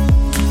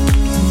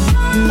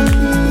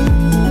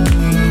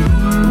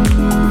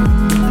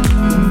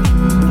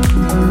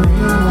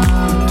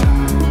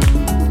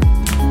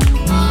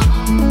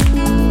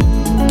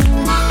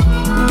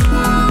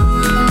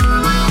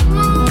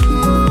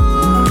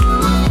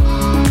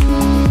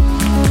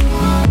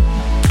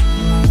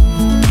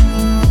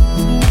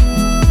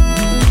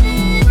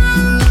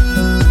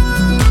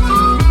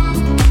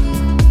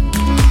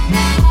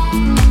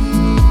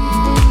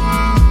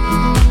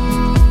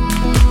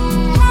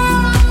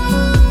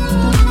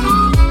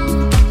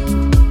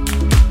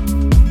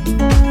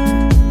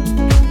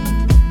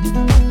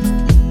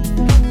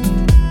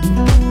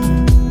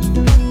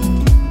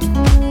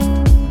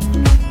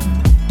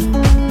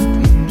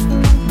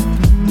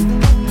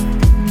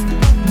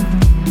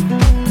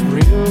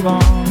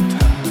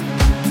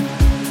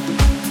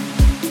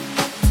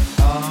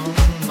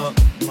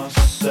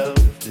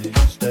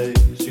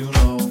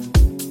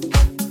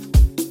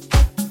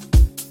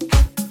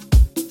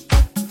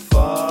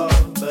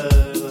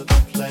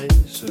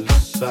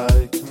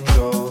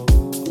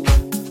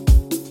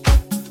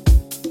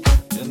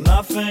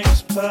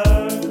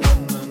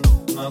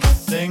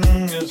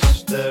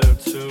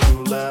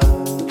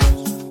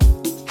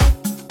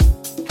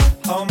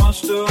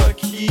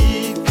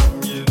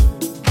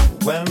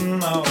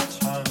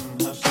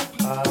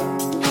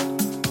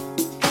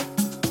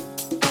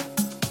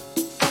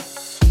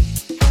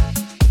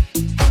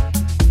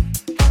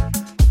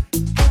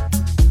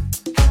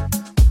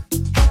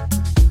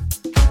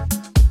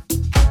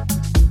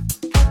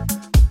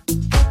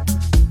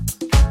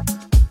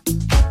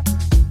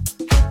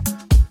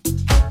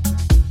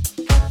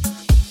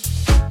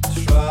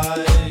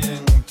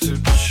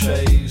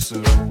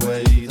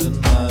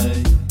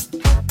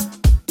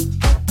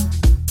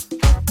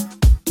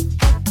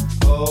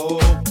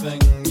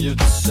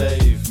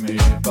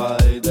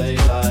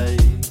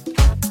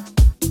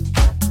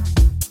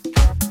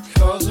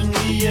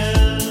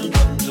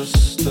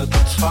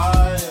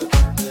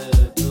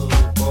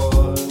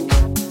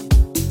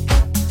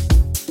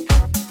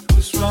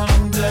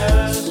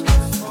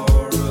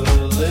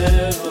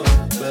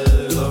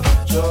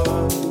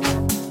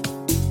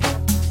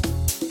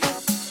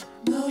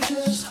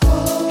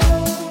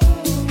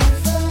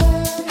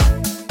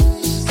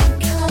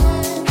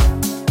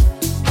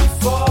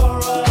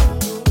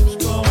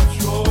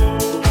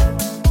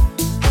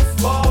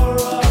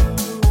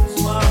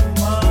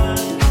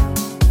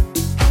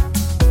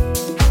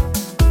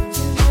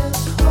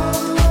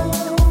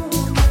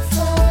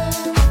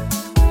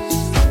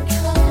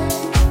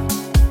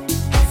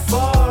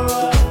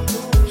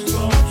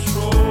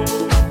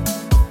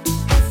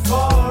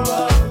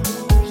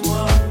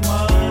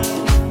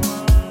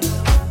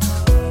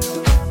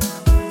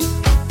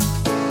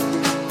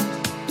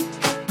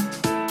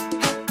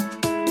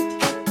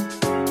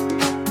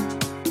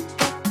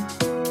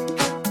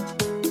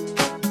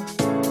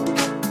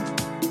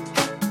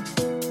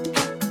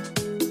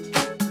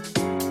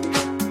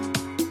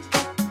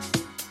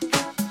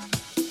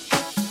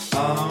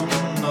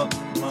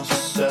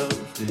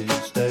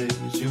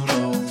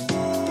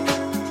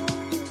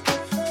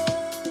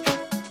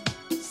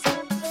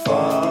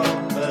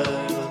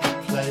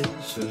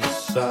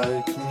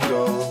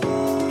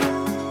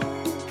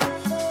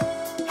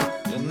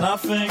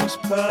 Nothing's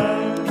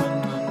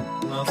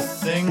permanent,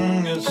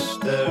 nothing is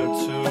there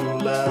to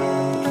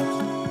last.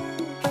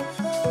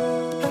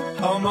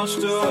 How much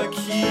do I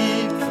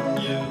keep from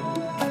you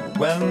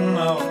when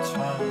our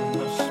time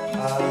has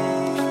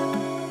passed.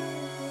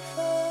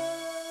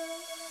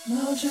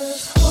 Now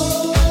just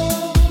hold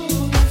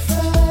me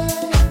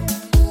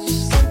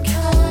fast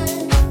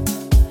again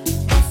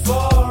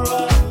before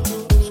I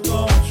lose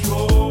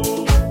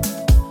control,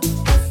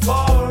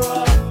 before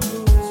I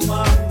lose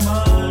my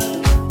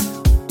mind.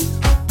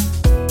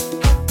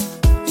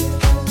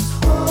 Just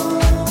hold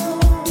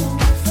me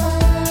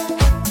fast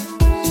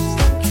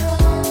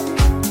again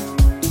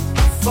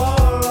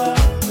before I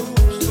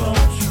lose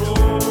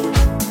control,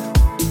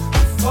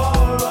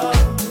 before I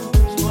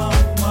lose my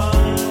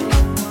mind.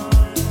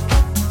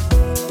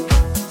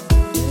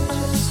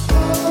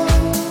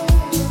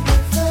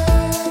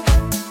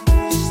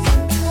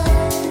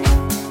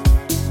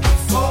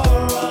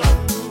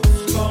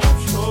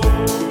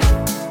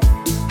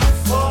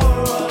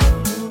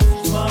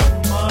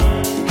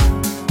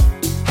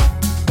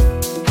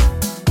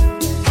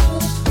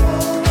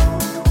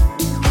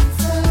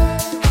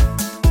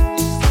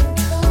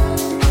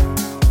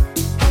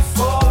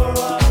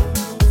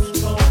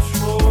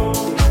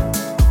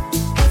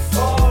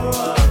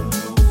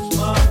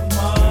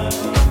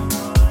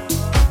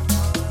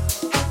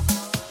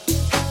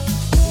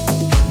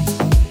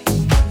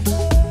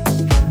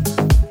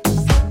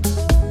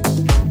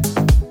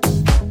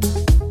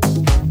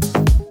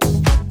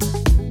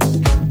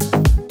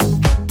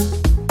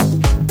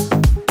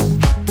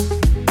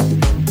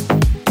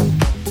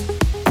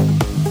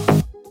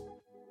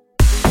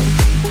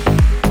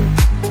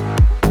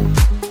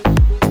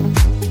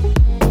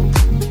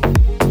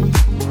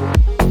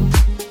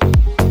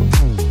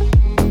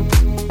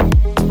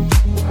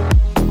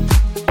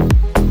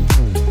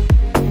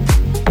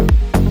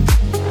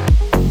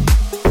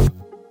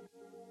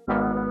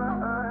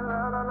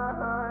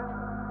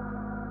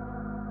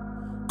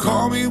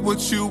 Call me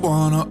what you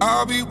wanna,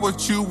 I'll be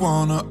what you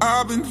wanna.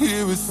 I've been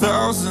here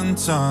 1,000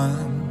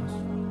 times.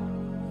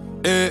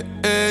 Hey,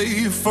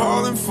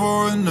 falling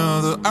for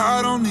another,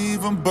 I don't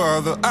even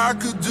bother. I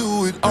could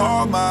do it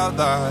all my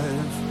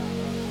life.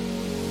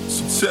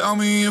 So tell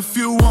me if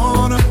you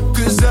wanna,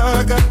 cause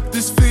I got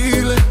this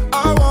feeling.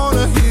 I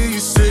wanna hear you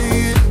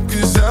say it,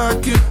 cause I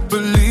can't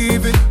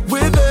believe it.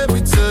 With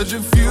every touch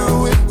of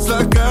you, it's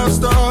like I've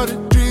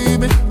started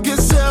dreaming.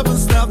 Guess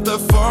heaven's not that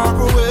far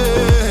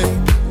away.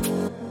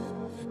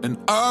 And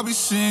I'll be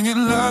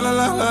singing la la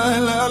la la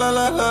la la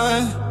la la.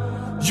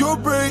 You're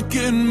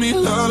breaking me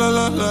la la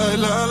la la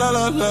la la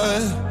la la.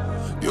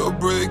 You're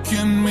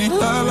breaking me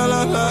la la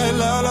la la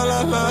la la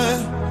la la.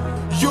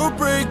 You're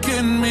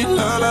breaking me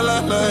la la la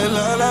la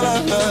la la la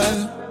la.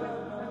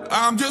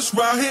 I'm just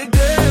right here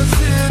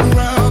dancing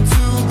around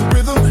to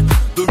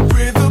the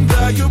rhythm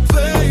that you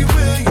play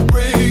when you're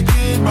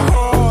breaking my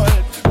heart.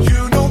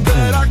 You know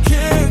that I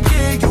can't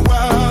get you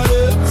out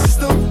of the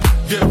system.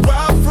 Yeah,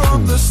 right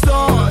from the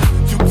start.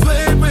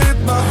 Play with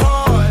my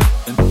heart,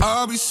 and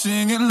I'll be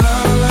singing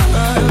la la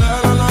la la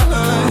la la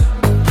la.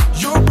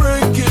 You're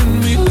breaking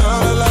me la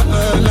la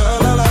la la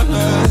la la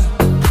la.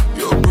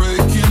 You're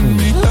breaking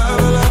me la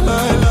la la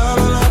la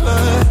la la la.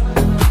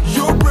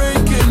 You're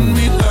breaking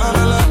me la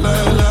la la la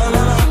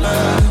la la la.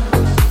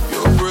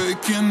 You're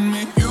breaking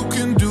me. You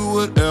can do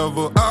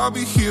whatever. I'll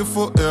be here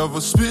forever,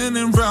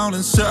 spinning round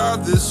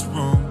inside this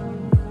room.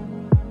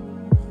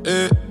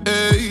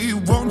 Hey,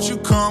 won't you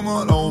come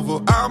on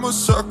over? I'm a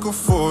sucker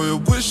for you,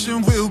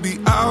 wishing we'll be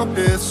out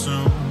here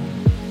soon.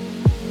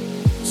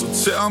 So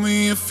tell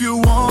me if you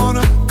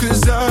wanna,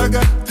 cause I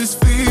got this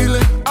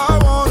feeling. I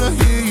wanna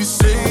hear you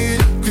say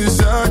it, cause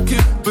I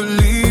can't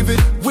believe it.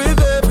 With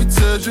every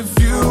touch of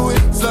you,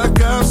 it's like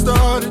I've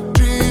started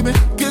dreaming.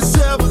 Guess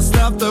heaven's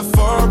not that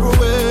far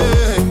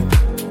away.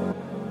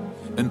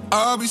 And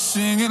I'll be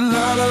singing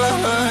la la la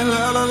la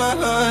la la la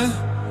la.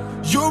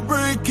 You're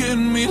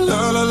breaking me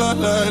la la la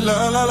la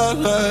la la la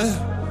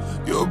la.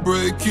 You're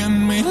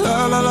breaking me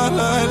la la la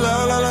la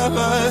la la la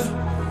la.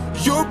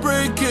 You're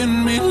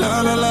breaking me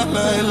la la la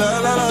la la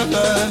la la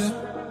la.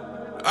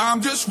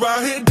 I'm just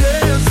right here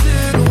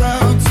dancing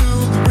around to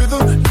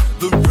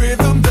the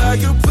rhythm that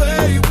you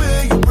play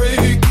when you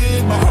break